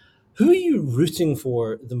 Who are you rooting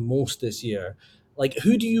for the most this year? Like,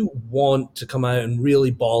 who do you want to come out and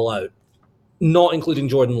really ball out? Not including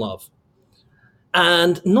Jordan Love.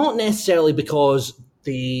 And not necessarily because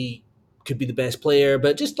they could be the best player,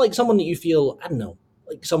 but just like someone that you feel, I don't know,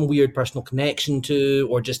 like some weird personal connection to,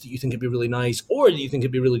 or just that you think it'd be really nice, or do you think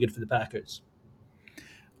it'd be really good for the Packers?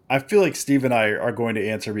 I feel like Steve and I are going to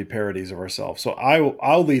answer be parodies of ourselves. So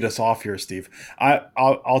I'll lead us off here, Steve.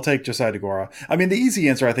 I'll take Josiah DeGuara. I mean, the easy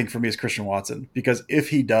answer I think for me is Christian Watson, because if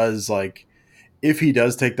he does take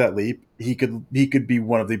that leap, he could be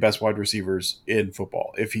one of the best wide receivers in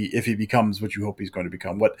football if he becomes what you hope he's going to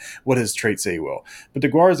become, what his traits say he will. But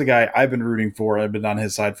DeGuara is a guy I've been rooting for. I've been on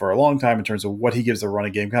his side for a long time in terms of what he gives the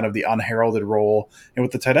running game, kind of the unheralded role. And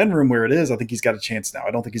with the tight end room where it is, I think he's got a chance now.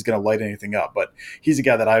 I don't think he's going to light anything up, but he's a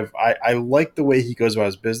guy that I like the way he goes about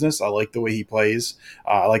his business. I like the way he plays.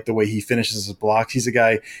 I like the way he finishes his blocks. He's a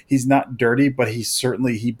guy. He's not dirty, but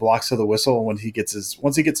he blocks to the whistle. And once he gets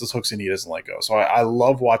his hooks in, he doesn't let go. So I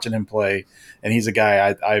love watching him play. And he's a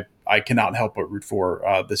guy I cannot help but root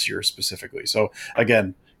for this year specifically. So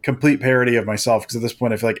again, complete parody of myself, because at this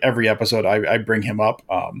point I feel like every episode I bring him up.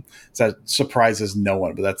 So that surprises no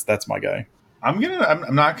one, but that's my guy. I'm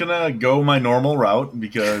not gonna go my normal route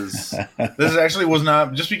because this actually was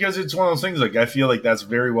not, just because it's one of those things. Like, I feel like that's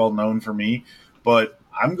very well known for me, but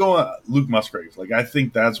I'm going Luke Musgrave. Like, I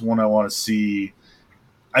think that's one I want to see.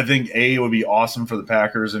 I think it would be awesome for the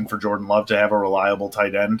Packers and for Jordan Love to have a reliable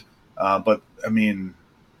tight end. But I mean,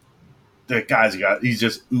 the guy's he's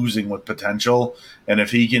just oozing with potential. And if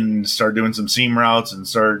he can start doing some seam routes and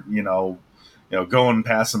start, going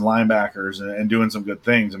past some linebackers and doing some good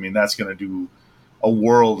things, I mean, that's going to do a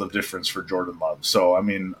world of difference for Jordan Love. So, I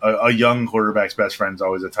mean, a young quarterback's best friend is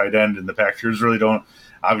always a tight end, and the Packers really don't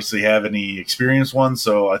obviously have any experienced ones.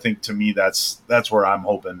 So I think, to me, that's where I'm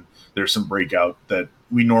hoping there's some breakout that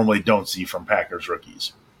we normally don't see from Packers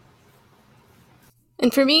rookies.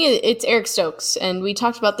 And for me, it's Eric Stokes. And we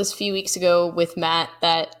talked about this a few weeks ago with Matt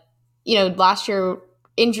that, last year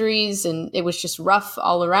injuries and it was just rough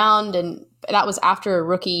all around. And that was after a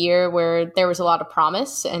rookie year where there was a lot of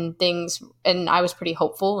promise and things. And I was pretty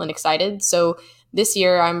hopeful and excited. So this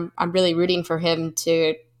year I'm really rooting for him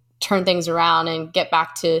to turn things around and get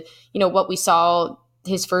back to, what we saw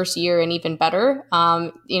his first year and even better.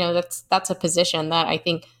 That's a position that I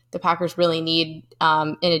think the Packers really need,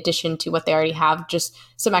 in addition to what they already have, just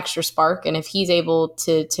some extra spark. And if he's able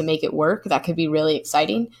to make it work, that could be really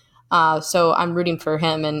exciting. So I'm rooting for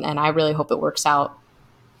him, and I really hope it works out.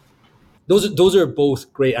 Those are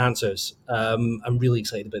both great answers. I'm really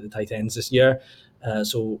excited about the tight ends this year.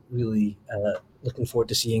 So really looking forward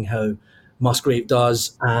to seeing how Musgrave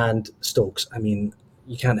does, and Stokes. I mean,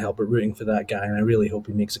 you can't help but rooting for that guy, and I really hope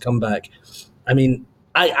he makes a comeback. I mean,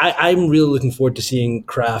 I'm really looking forward to seeing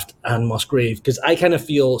Kraft and Musgrave, because I kind of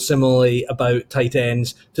feel similarly about tight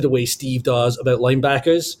ends to the way Steve does about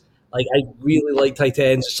linebackers. Like, I really like tight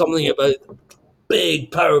ends. There's something about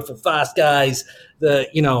big, powerful, fast guys that,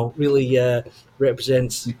 really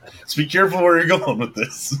represents. Just be careful where you're going with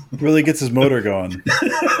this. Really gets his motor going.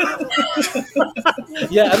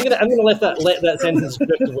 Yeah, I'm gonna let that sentence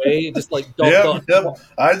drift away. Just like dot.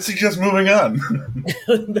 I'd suggest moving on.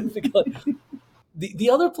 The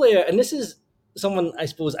other player, and this is someone I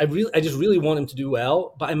suppose I just really want him to do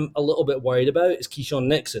well, but I'm a little bit worried about, is Keyshawn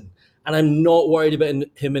Nixon. And I'm not worried about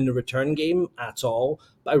him in the return game at all,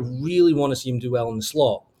 but I really want to see him do well in the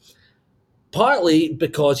slot. Partly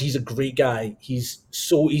because he's a great guy. He's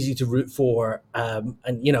so easy to root for. And,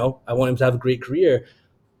 I want him to have a great career.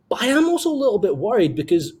 But I am also a little bit worried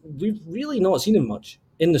because we've really not seen him much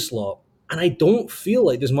in the slot. And I don't feel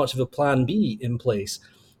like there's much of a plan B in place.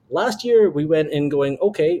 Last year, we went in going,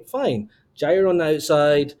 okay, fine. Jair on the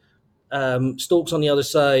outside, Stokes on the other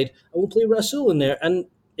side, and we'll play Rasul in there. And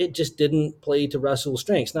it just didn't play to Rasul's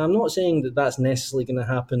strengths. Now, I'm not saying that that's necessarily going to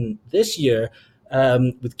happen this year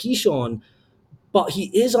with Keyshawn, but he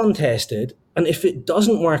is untested. And if it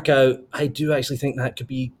doesn't work out, I do actually think that could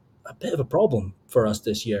be a bit of a problem for us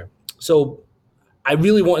this year. So I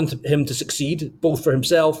really want him to succeed, both for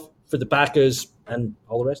himself, for the Packers and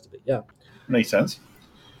all the rest of it. Yeah. Makes sense.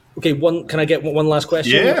 Okay, can I get one last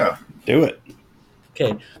question? Yeah. Do it.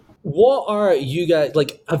 Okay. What are you guys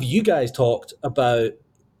like? Have you guys talked about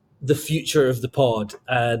the future of the pod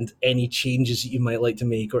and any changes that you might like to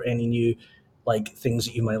make or any new things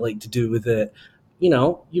that you might like to do with it?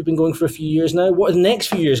 You've been going for a few years now. What are the next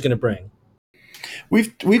few years going to bring?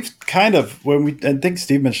 We've kind of, I think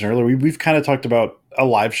Steve mentioned earlier, we've kind of talked about a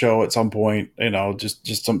live show at some point,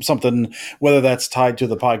 just something, whether that's tied to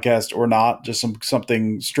the podcast or not, just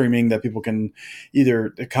something streaming that people can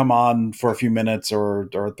either come on for a few minutes or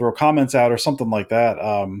throw comments out or something like that.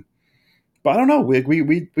 But I don't know. We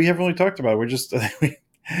haven't really talked about it. We're just we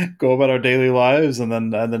go about our daily lives and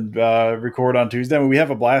then record on Tuesday. I mean, we have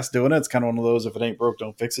a blast doing it. It's kind of one of those if it ain't broke,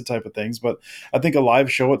 don't fix it type of things. But I think a live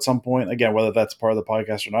show at some point, again, whether that's part of the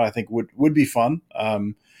podcast or not, I think would be fun.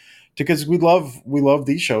 Because we love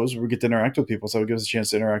these shows where we get to interact with people, so it gives us a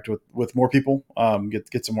chance to interact with more people,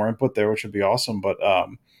 get some more input there, which would be awesome. But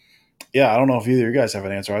yeah, I don't know if either of you guys have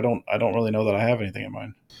an answer. I don't really know that I have anything in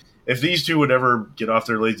mind. If these two would ever get off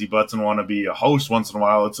their lazy butts and want to be a host once in a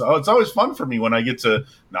while, it's always fun for me when I get to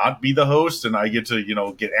not be the host and I get to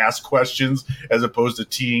get asked questions as opposed to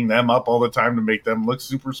teeing them up all the time to make them look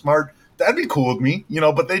super smart. That'd be cool with me,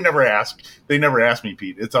 but they never ask. They never ask me,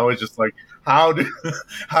 Pete. It's always just like, how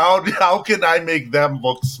can I make them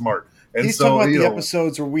look smart? And he's talking about the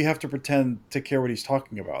episodes where we have to pretend to care what he's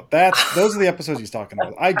talking about. Those are the episodes he's talking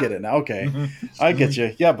about. I get it now. Okay, I get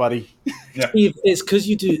you. Yeah, buddy. Yeah. Steve, it's because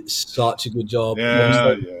you do such a good job.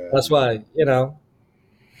 Yeah. That's why,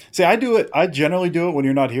 See, I do it. I generally do it when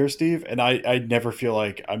you're not here, Steve, and I never feel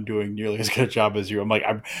like I'm doing nearly as good a job as you. I'm like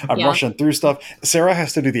I'm rushing through stuff. Sarah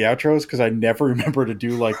has to do the outros because I never remember to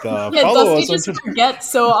do the follow Dusty us. just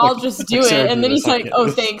forgets, so I'll just do it, and then he's like,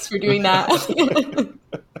 "Oh, thanks for doing that."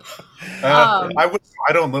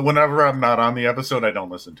 Whenever I'm not on the episode, I don't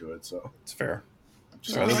listen to it. So it's fair.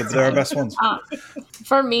 They're our best ones.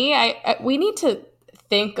 For me, we need to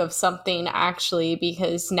think of something actually,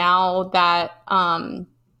 because now that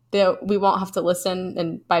we won't have to listen,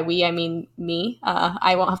 and by we I mean me.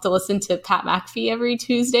 I won't have to listen to Pat McAfee every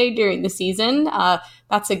Tuesday during the season.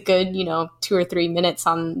 That's a good 2 or 3 minutes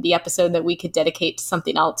on the episode that we could dedicate to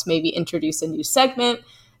something else. Maybe introduce a new segment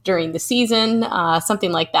during the season,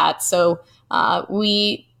 something like that. So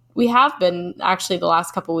we have been actually the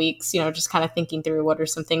last couple weeks, just kind of thinking through what are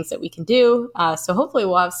some things that we can do. So hopefully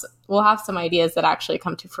we'll have some ideas that actually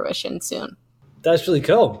come to fruition soon. That's really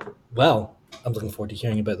cool. Well, I'm looking forward to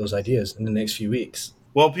hearing about those ideas in the next few weeks.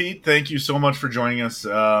 Well, Pete, thank you so much for joining us.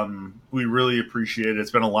 We really appreciate it. It's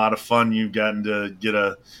been a lot of fun. You've gotten to get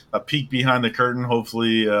a peek behind the curtain.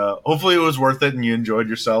 Hopefully it was worth it and you enjoyed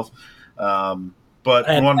yourself. But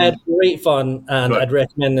I had great fun, and I'd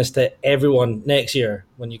recommend this to everyone next year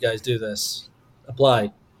when you guys do this.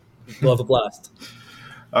 Apply. We'll have a blast.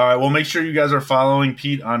 All right. Well, make sure you guys are following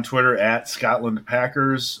Pete on Twitter at Scotland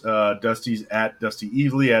Packers, Dusty's at Dusty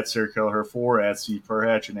Evely, at Sarah Kelleher 4, at Steve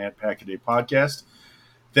Perhatch, and at Packaday Podcast.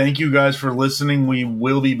 Thank you guys for listening. We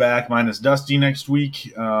will be back minus Dusty next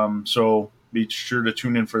week, so be sure to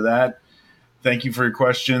tune in for that. Thank you for your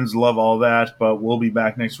questions. Love all that, but we'll be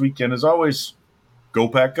back next week. And as always, go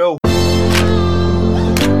Pack, go.